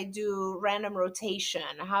do I do random rotation?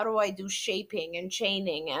 How do I do shaping and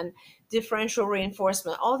chaining and differential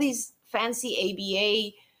reinforcement? All these fancy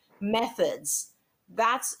ABA methods,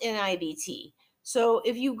 that's in IBT. So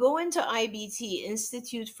if you go into IBT,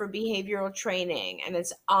 Institute for Behavioral Training, and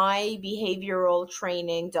it's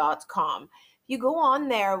ibehavioraltraining.com, you go on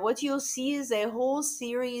there, what you'll see is a whole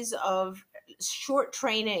series of short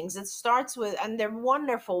trainings. It starts with, and they're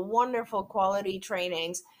wonderful, wonderful quality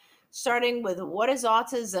trainings, starting with what is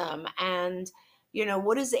autism, and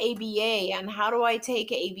what is ABA, and how do I take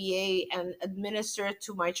ABA and administer it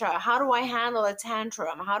to my child? How do I handle a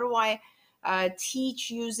tantrum? How do I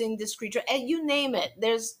teach using discrete, and you name it.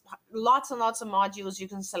 There's lots and lots of modules you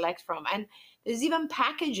can select from, and there's even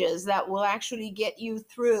packages that will actually get you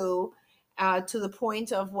through to the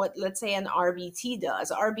point of what, let's say, an RBT does.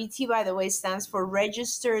 RBT, by the way, stands for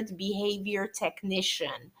Registered Behavior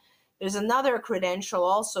Technician. There's another credential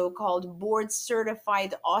also called Board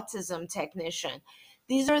Certified Autism Technician.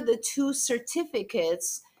 These are the 2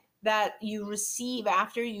 certificates that you receive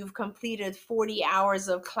after you've completed 40 hours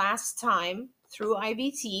of class time through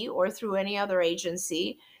IBT or through any other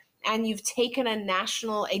agency, and you've taken a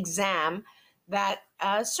national exam that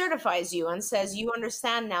certifies you and says you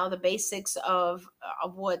understand now the basics of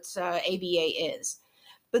what ABA is.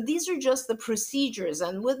 But these are just the procedures,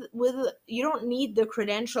 and with you don't need the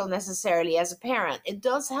credential necessarily as a parent. It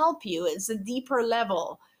does help you. It's a deeper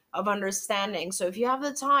level of understanding. So if you have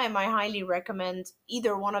the time, I highly recommend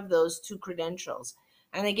either one of those 2 credentials.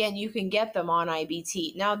 And again, you can get them on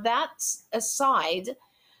IBT. Now, that's aside,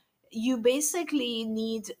 you basically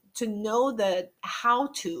need to know the how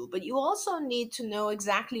to, but you also need to know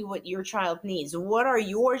exactly what your child needs. What are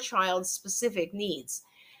your child's specific needs?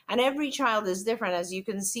 And every child is different. As you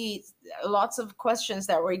can see, lots of questions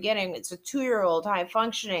that we're getting. It's a 2-year-old, high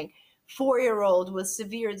functioning, 4-year-old with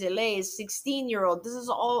severe delays, 16-year-old. This is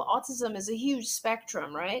all, autism is a huge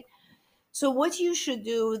spectrum, right? So, what you should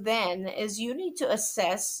do then is you need to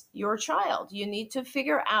assess your child. You need to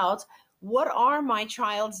figure out what are my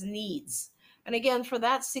child's needs. And again, for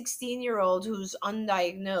that 16-year-old who's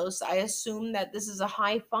undiagnosed, I assume that this is a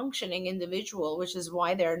high functioning individual, which is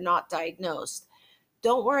why they're not diagnosed.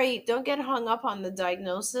 Don't worry, don't get hung up on the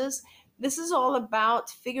diagnosis. This is all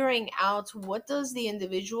about figuring out what does the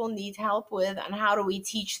individual need help with and how do we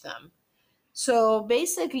teach them. So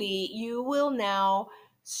basically, you will now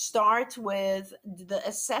start with the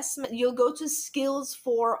assessment. You'll go to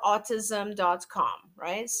skillsforautism.com,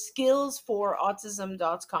 right?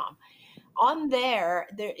 Skillsforautism.com. On there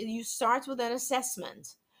you start with an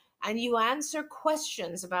assessment and you answer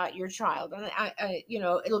questions about your child. And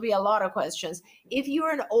it'll be a lot of questions. If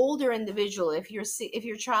you're an older individual, if your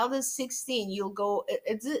child is 16, you'll go,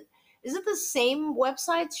 is it the same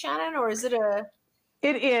website, Shannon, or is it a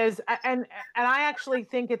It is, and I actually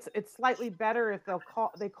think it's slightly better if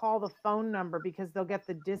they call the phone number because they'll get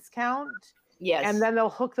the discount, and yes, then they'll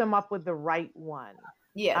hook them up with the right one.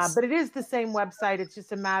 yes. But it is the same website. It's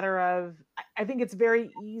just a matter of I think it's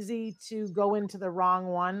very easy to go into the wrong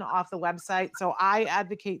one off the website. So I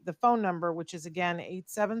advocate the phone number, which is again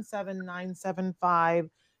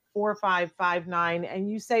 877-975-4559. And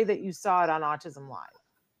you say that you saw it on Autism Live.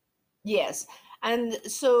 Yes. And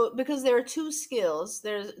so because there are two skills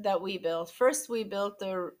there's that we built. First, we built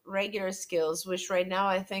the regular skills, which right now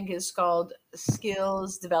I think is called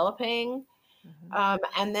skills developing. Mhm.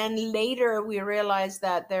 And then later we realized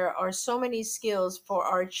that there are so many skills for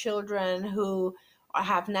our children who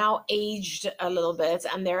have now aged a little bit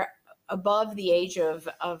and they're above the age of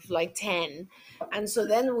like 10. And so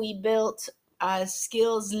then we built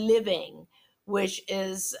skills living, which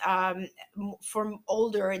is for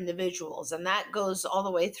older individuals. And that goes all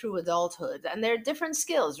the way through adulthood. And there are different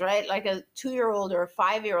skills, right? Like a 2-year-old or a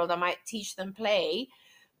 5-year-old, I might teach them play,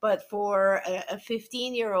 but for a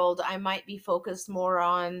 15-year-old I might be focused more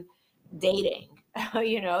on dating.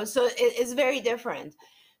 So it's very different.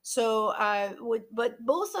 So but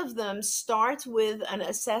both of them start with an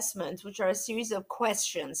assessment, which are a series of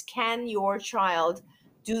questions. Can your child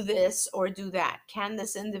do this or do that? Can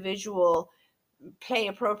this individual play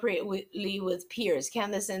appropriately with peers? Can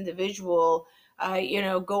this individual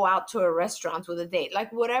go out to a restaurant with a date?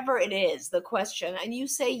 Like whatever it is, the question, and you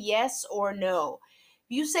say yes or no.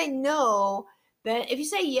 If you say no, then if you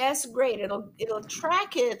say yes, great, it'll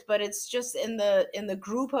track it, but it's just in the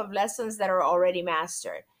group of lessons that are already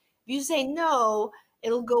mastered. If you say no,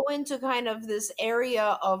 it'll go into kind of this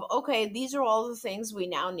area of, okay, these are all the things we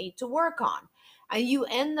now need to work on. And you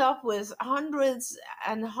end up with hundreds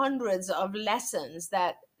and hundreds of lessons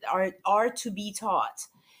that are to be taught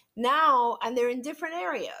now, and they're in different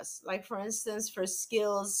areas. Like for instance, for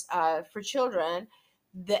skills for children,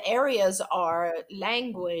 the areas are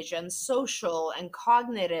language and social and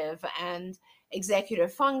cognitive and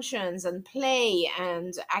executive functions and play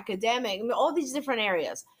and academic. I mean, all these different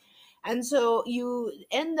areas. And so you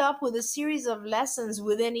end up with a series of lessons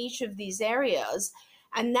within each of these areas.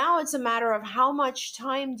 And now it's a matter of how much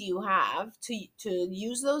time do you have to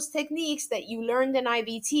use those techniques that you learned in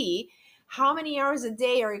IBT? How many hours a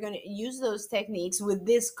day are you going to use those techniques with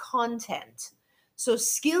this content? So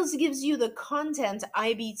skills gives you the content,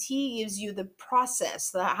 IBT gives you the process,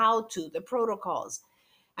 the how to, the protocols.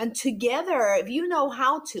 And together, if you know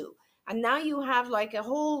how to, and now you have like a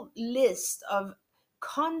whole list of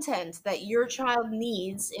content that your child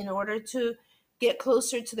needs in order to get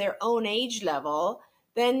closer to their own age level,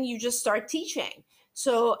 then you just start teaching.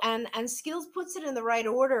 So and skills puts it in the right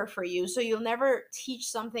order for you, so you'll never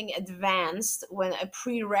teach something advanced when a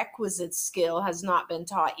prerequisite skill has not been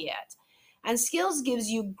taught yet. And skills gives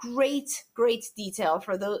you great detail.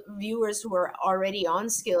 For the viewers who are already on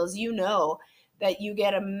skills, that you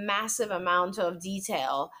get a massive amount of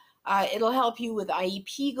detail. It'll help you with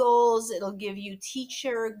IEP goals. It'll give you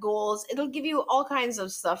teacher goals. It'll give you all kinds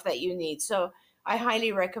of stuff that you need. So I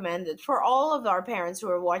highly recommend it for all of our parents who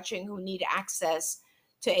are watching who need access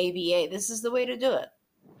to ABA. This is the way to do it.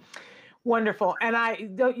 Wonderful. And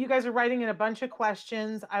you guys are writing in a bunch of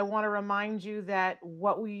questions. I want to remind you that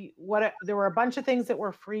there were a bunch of things that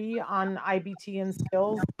were free on IBT and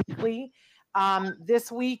Skills weekly.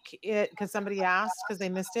 This week, because somebody asked because they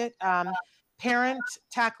missed it, Parent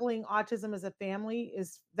Tackling Autism as a Family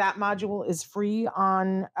that module is free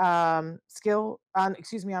on IBT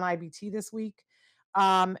this week.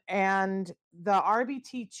 And the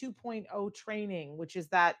RBT 2.0 training, which is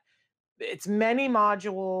that it's many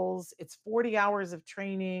modules, it's 40 hours of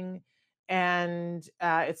training, and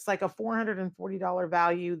it's like a $440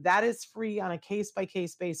 value. That is free on a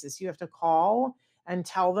case-by-case basis. You have to call and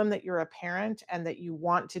tell them that you're a parent and that you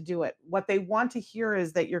want to do it. What they want to hear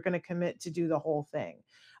is that you're going to commit to do the whole thing.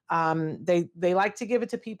 They like to give it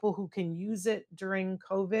to people who can use it during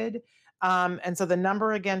COVID. And so the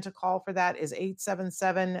number again to call for that is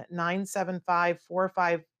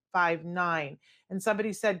 877-975-4559. And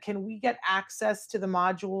somebody said, can we get access to the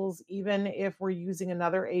modules even if we're using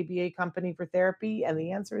another ABA company for therapy? And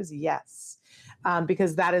the answer is yes,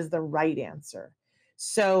 because that is the right answer.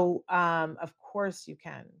 So, of course you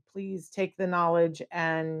can. Please take the knowledge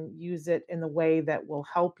and use it in the way that will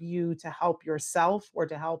help you to help yourself or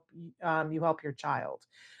to help you help your child.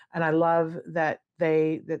 And I love that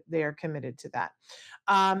they are committed to that.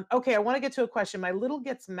 Okay, I want to get to a question. My little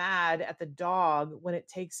gets mad at the dog when it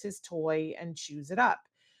takes his toy and chews it up.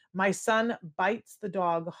 My son bites the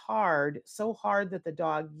dog hard, so hard that the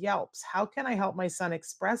dog yelps. How can I help my son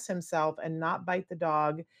express himself and not bite the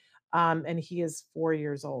dog? And he is 4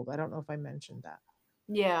 years old. I don't know if I mentioned that.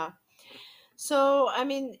 Yeah. So, I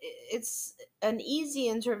mean, it's an easy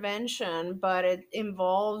intervention, but it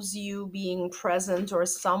involves you being present or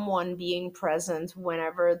someone being present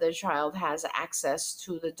whenever the child has access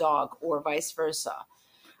to the dog or vice versa.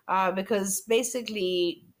 Because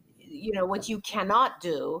basically, what you cannot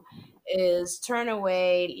do is turn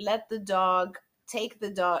away, let the dog take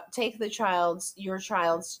your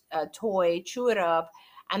child's toy, chew it up,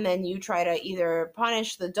 and then you try to either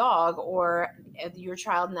punish the dog or your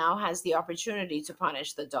child now has the opportunity to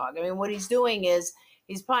punish the dog. I mean, what he's doing is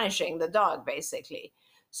he's punishing the dog, basically.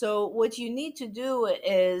 So what you need to do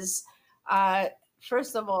is,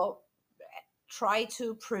 first of all, try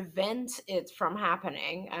to prevent it from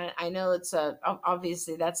happening. And I know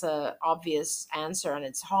obviously that's a obvious answer and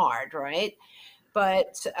it's hard, right?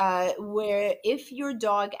 But where if your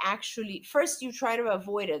dog actually, first you try to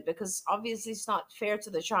avoid it because obviously it's not fair to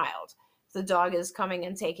the child. The dog is coming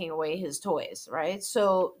and taking away his toys, right?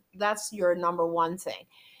 So that's your number one thing.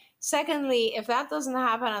 Secondly, if that doesn't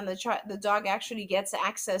happen and the dog actually gets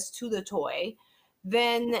access to the toy,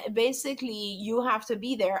 then basically you have to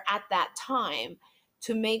be there at that time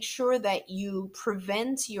to make sure that you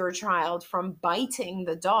prevent your child from biting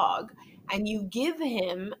the dog and you give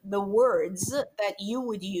him the words that you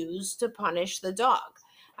would use to punish the dog.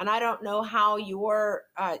 And I don't know how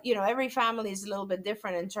every family is a little bit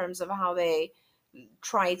different in terms of how they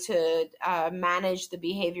try to manage the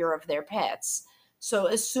behavior of their pets. So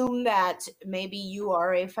assume that maybe you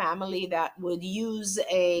are a family that would use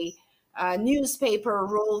a newspaper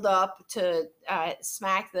rolled up to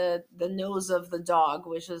smack the nose of the dog,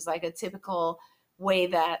 which is like a typical way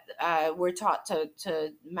that we're taught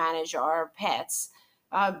to manage our pets.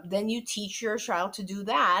 Then you teach your child to do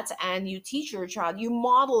that, and you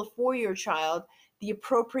model for your child the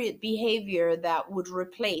appropriate behavior that would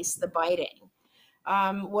replace the biting,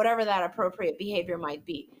 whatever that appropriate behavior might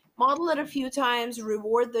be. Model it a few times,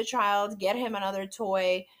 reward the child, get him another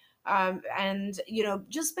toy, and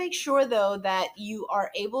just make sure though that you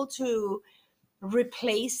are able to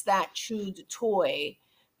replace that chewed toy,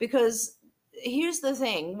 because here's the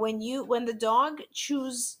thing, when the dog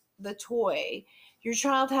chews the toy, your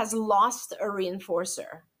child has lost a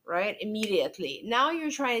reinforcer, right? Immediately. Now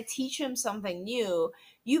you're trying to teach him something new.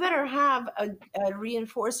 You better have a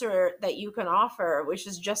reinforcer that you can offer, which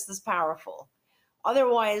is just as powerful.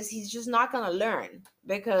 Otherwise, he's just not going to learn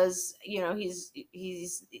because, he's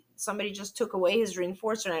somebody just took away his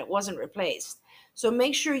reinforcer and it wasn't replaced. So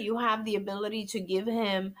make sure you have the ability to give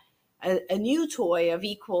him a new toy of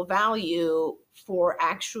equal value for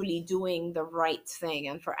actually doing the right thing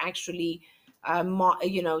and for actually,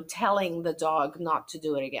 telling the dog not to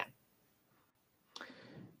do it again.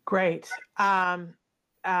 Great. I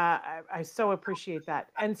so appreciate that.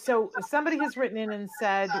 And so somebody has written in and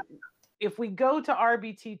said, if we go to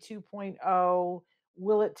RBT 2.0,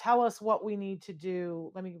 will it tell us what we need to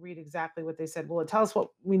do? Let me read exactly what they said. Will it tell us what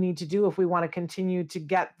we need to do if we want to continue to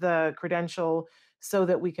get the credential so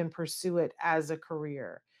that we can pursue it as a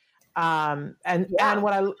career? And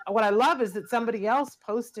what I love is that somebody else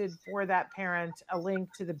posted for that parent a link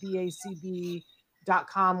to the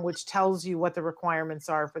BACB.com, which tells you what the requirements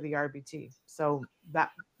are for the RBT. So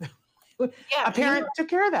that a parent took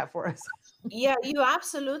care of that for us. Yeah, you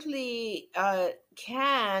absolutely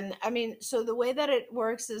can. I mean, so the way that it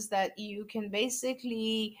works is that you can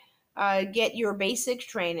basically get your basic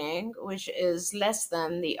training, which is less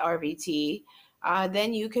than the RBT.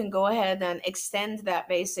 Then you can go ahead and extend that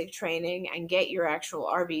basic training and get your actual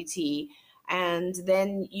RBT. And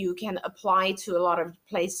then you can apply to a lot of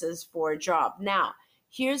places for a job. Now,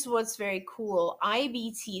 here's what's very cool.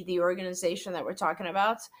 IBT, the organization that we're talking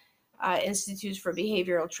about, Institute for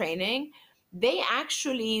Behavioral Training, they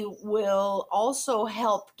actually will also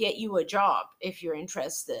help get you a job if you're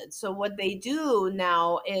interested. So what they do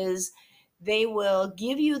now is they will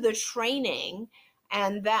give you the training,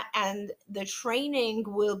 and the training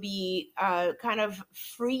will be kind of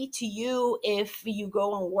free to you if you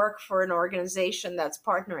go and work for an organization that's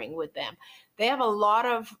partnering with them. They have a lot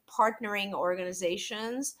of partnering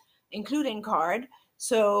organizations, including CARD.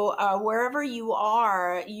 So wherever you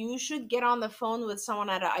are, you should get on the phone with someone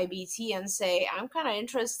at IBT and say, I'm kind of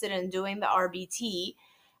interested in doing the RBT.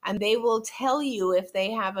 And they will tell you if they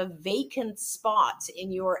have a vacant spot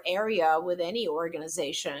in your area with any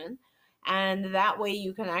organization. And that way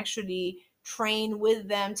you can actually train with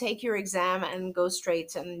them, take your exam, and go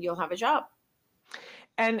straight, and you'll have a job.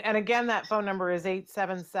 And again, that phone number is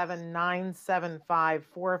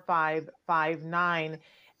 877-975-4559.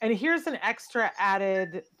 And here's an extra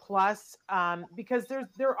added plus, because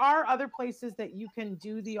there are other places that you can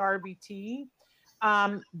do the RBT.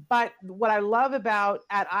 But what I love about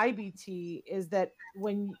at IBT is that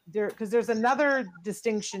when because there's another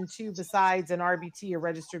distinction too, besides an RBT, a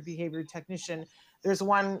registered behavior technician, there's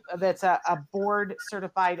one that's a board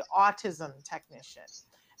certified autism technician.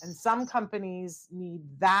 And some companies need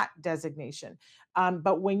that designation.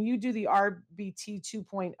 But when you do the RBT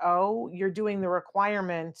 2.0, you're doing the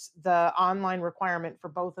requirement, the online requirement for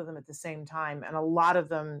both of them at the same time. And a lot of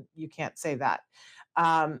them, you can't say that.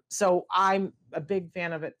 So I'm a big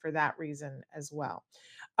fan of it for that reason as well.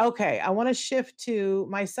 Okay, I want to shift to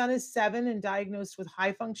my son is 7 and diagnosed with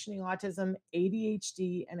high functioning autism,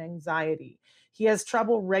 ADHD, and anxiety. He has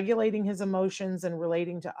trouble regulating his emotions and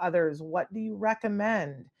relating to others. What do you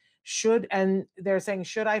recommend? And they're saying,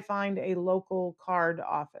 should I find a local CARD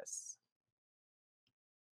office?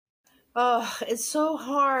 Oh, it's so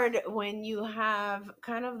hard when you have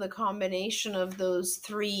kind of the combination of those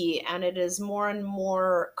three, and it is more and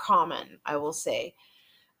more common, I will say.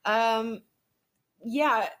 Um,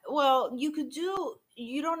 yeah, well, you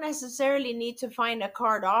don't necessarily need to find a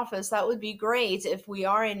card office. That would be great if we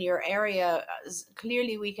are in your area.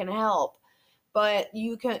 Clearly, we can help. But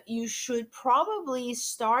you should probably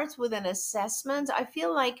start with an assessment. I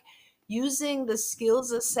feel like using the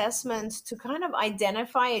skills assessment to kind of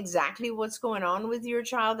identify exactly what's going on with your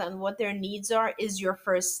child and what their needs are is your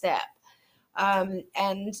first step. And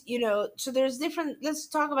so there's different. Let's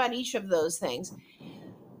talk about each of those things.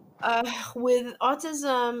 With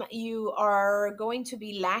autism, you are going to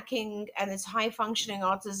be lacking, and it's high functioning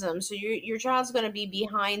autism. So your child's going to be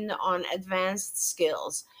behind on advanced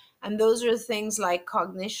skills. And those are things like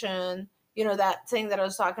cognition, that thing that I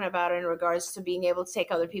was talking about in regards to being able to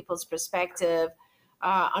take other people's perspective,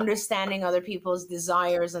 understanding other people's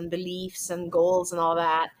desires and beliefs and goals and all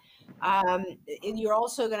that. And you're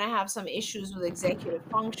also going to have some issues with executive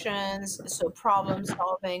functions, so problem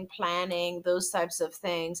solving, planning, those types of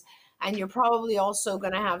things. And you're probably also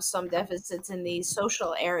going to have some deficits in the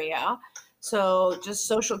social area. So just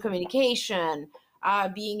social communication,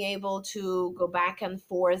 being able to go back and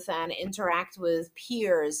forth and interact with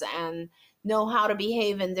peers and know how to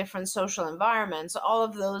behave in different social environments, all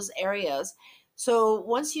of those areas. So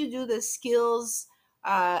once you do the skills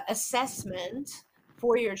assessment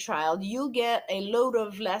for your child, you'll get a load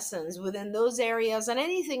of lessons within those areas and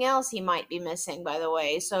anything else he might be missing, by the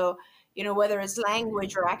way. So, whether it's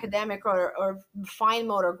language or academic or fine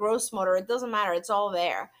motor, gross motor, it doesn't matter. It's all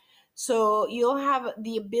there. So you'll have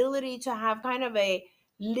the ability to have kind of a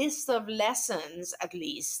list of lessons at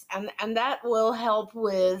least, and that will help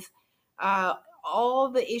with all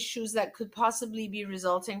the issues that could possibly be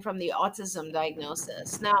resulting from the autism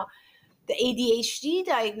diagnosis. Now, the ADHD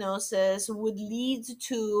diagnosis would lead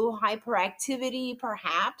to hyperactivity,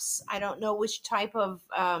 perhaps. I don't know which type of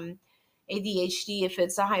ADHD, if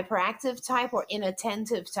it's a hyperactive type or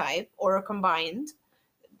inattentive type or a combined.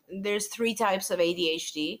 There's 3 types of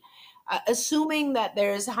ADHD. Assuming that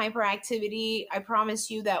there's hyperactivity, I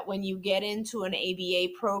promise you that when you get into an ABA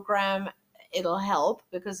program, it'll help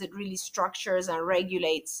because it really structures and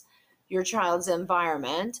regulates your child's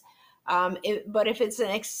environment. But if it's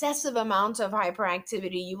an excessive amount of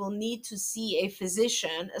hyperactivity, you will need to see a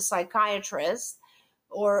physician, a psychiatrist,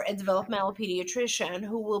 or a developmental pediatrician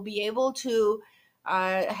who will be able to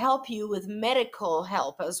help you with medical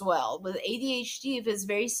help as well. With ADHD, if it's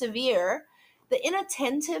very severe, the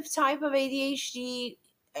inattentive type of ADHD,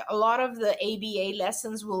 a lot of the ABA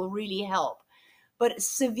lessons will really help. But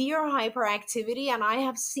severe hyperactivity, and I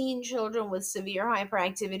have seen children with severe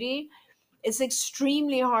hyperactivity, it's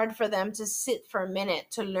extremely hard for them to sit for a minute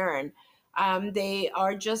to learn. They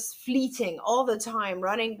are just fleeting all the time,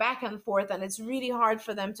 running back and forth, and it's really hard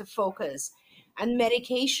for them to focus. And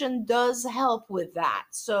medication does help with that.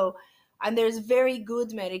 So And there's very good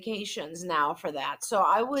medications now for that. So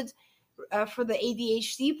I would, for the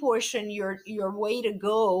ADHD portion, your way to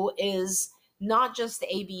go is not just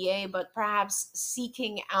ABA, but perhaps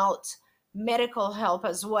seeking out medical help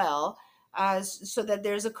as well, so that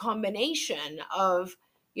there's a combination of,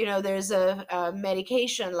 there's a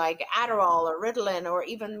medication like Adderall or Ritalin or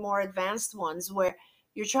even more advanced ones where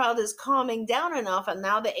your child is calming down enough and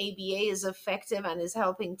now the ABA is effective and is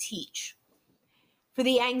helping teach. For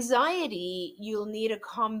the anxiety, you'll need a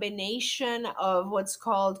combination of what's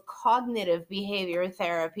called cognitive behavior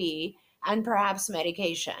therapy and perhaps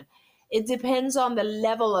medication. It depends on the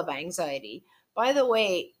level of anxiety. By the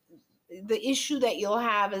way, the issue that you'll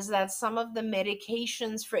have is that some of the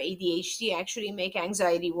medications for ADHD actually make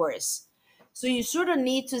anxiety worse. So you sort of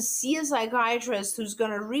need to see a psychiatrist who's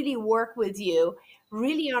going to really work with you,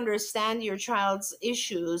 really understand your child's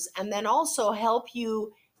issues, and then also help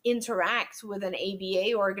you interact with an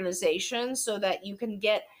ABA organization so that you can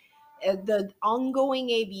get the ongoing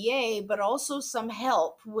ABA, but also some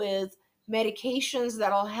help with medications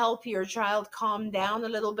that'll help your child calm down a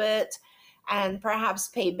little bit and perhaps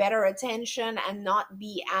pay better attention and not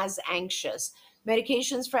be as anxious.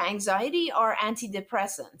 Medications for anxiety are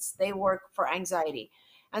antidepressants. They work for anxiety.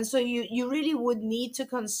 And so you really would need to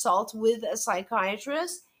consult with a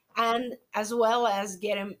psychiatrist and as well as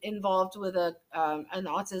get involved with an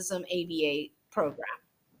autism ABA program.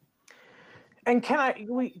 And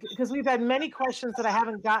because we've had many questions that I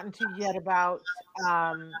haven't gotten to yet about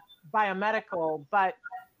biomedical, but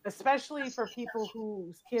especially for people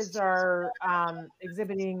whose kids are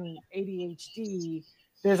exhibiting ADHD,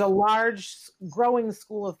 there's a large growing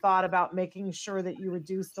school of thought about making sure that you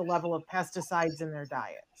reduce the level of pesticides in their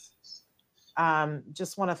diets.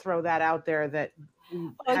 Just want to throw that out there that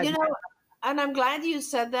and I'm glad you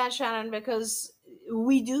said that, Shannon, because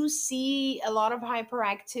we do see a lot of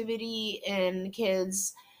hyperactivity in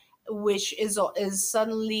kids, which is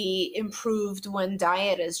suddenly improved when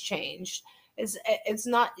diet is changed. It's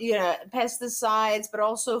not pesticides, but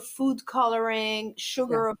also food coloring,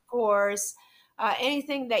 sugar, of course,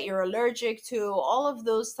 anything that you're allergic to. All of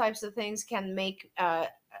those types of things can make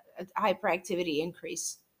hyperactivity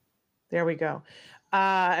increase. There we go.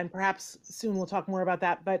 And perhaps soon we'll talk more about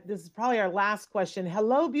that. But this is probably our last question.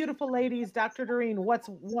 Hello, beautiful ladies. Dr. Doreen, what's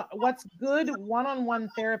good one-on-one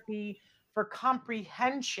therapy for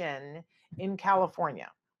comprehension in California?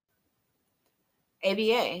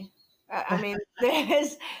 ABA. I mean,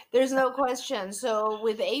 there's no question. So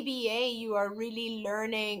with ABA, you are really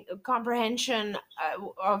learning comprehension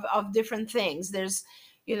of different things. There's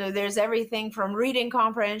everything from reading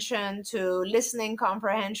comprehension to listening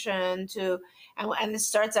comprehension and it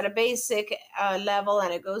starts at a basic level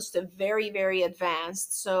and it goes to very, very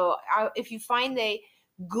advanced. So if you find a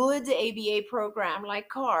good ABA program like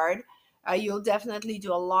CARD, you'll definitely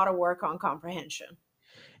do a lot of work on comprehension.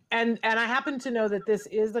 And I happen to know that this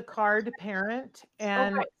is a CARD parent,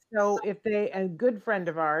 and so if a good friend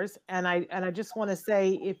of ours, and I just want to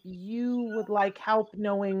say, if you would like help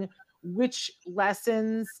knowing which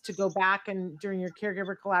lessons to go back and during your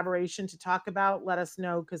caregiver collaboration to talk about, let us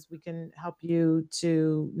know because we can help you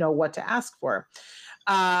to know what to ask for.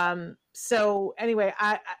 So anyway,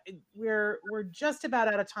 we're just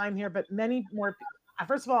about out of time here, but many more.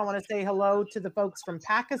 First of all, I want to say hello to the folks from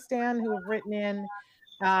Pakistan who have written in.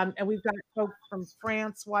 And we've got folks from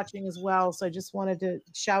France watching as well. So I just wanted to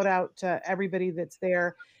shout out to everybody that's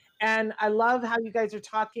there. And I love how you guys are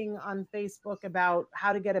talking on Facebook about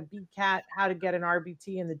how to get a BCAT, how to get an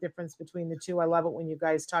RBT, and the difference between the two. I love it when you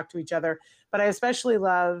guys talk to each other. But I especially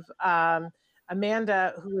love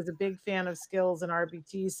Amanda, who is a big fan of skills and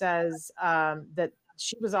RBT, says that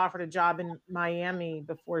she was offered a job in Miami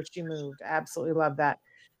before she moved. I absolutely love that.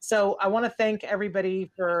 So I want to thank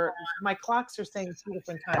everybody for, my clocks are saying 2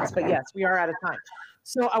 different times, but yes, we are out of time.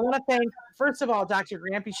 So I want to thank, first of all, Dr.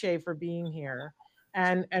 Granpeesheh for being here.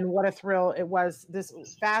 And what a thrill it was. This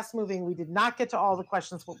fast moving, we did not get to all the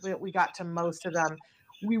questions, but we got to most of them.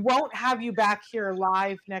 We won't have you back here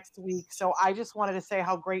live next week. So I just wanted to say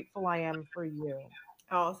how grateful I am for you.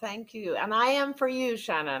 Oh, thank you. And I am for you,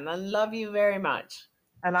 Shannon, and love you very much.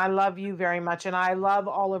 And I love you very much. And I love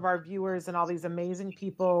all of our viewers and all these amazing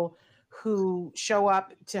people who show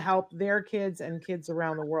up to help their kids and kids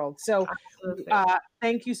around the world. So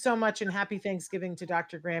thank you so much and happy Thanksgiving to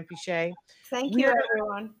Dr. Granpeesheh. Thank you,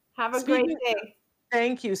 everyone. Have a great day.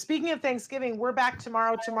 Thank you. Speaking of Thanksgiving, we're back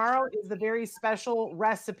tomorrow. Tomorrow is the very special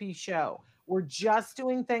recipe show. We're just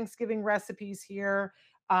doing Thanksgiving recipes here.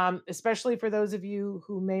 Especially for those of you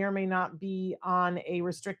who may or may not be on a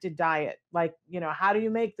restricted diet, like, how do you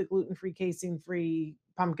make the gluten-free, casein-free,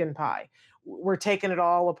 pumpkin pie. We're taking it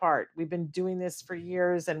all apart. We've been doing this for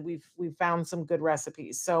years, and we've found some good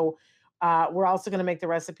recipes. So we're also going to make the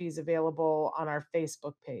recipes available on our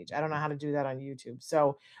Facebook page. I don't know how to do that on YouTube.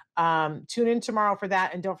 So tune in tomorrow for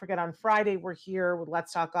that. And don't forget, on Friday, we're here with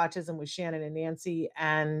Let's Talk Autism with Shannon and Nancy,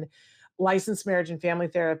 and licensed marriage and family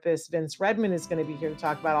therapist Vince Redmond is going to be here to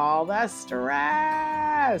talk about all the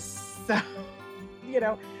stress,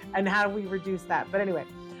 and how do we reduce that. But anyway,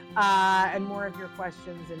 and more of your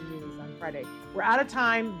questions and news on Friday. We're out of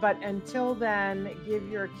time, but until then, give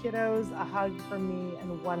your kiddos a hug from me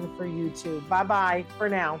and one for you too. Bye-bye for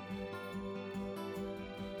now.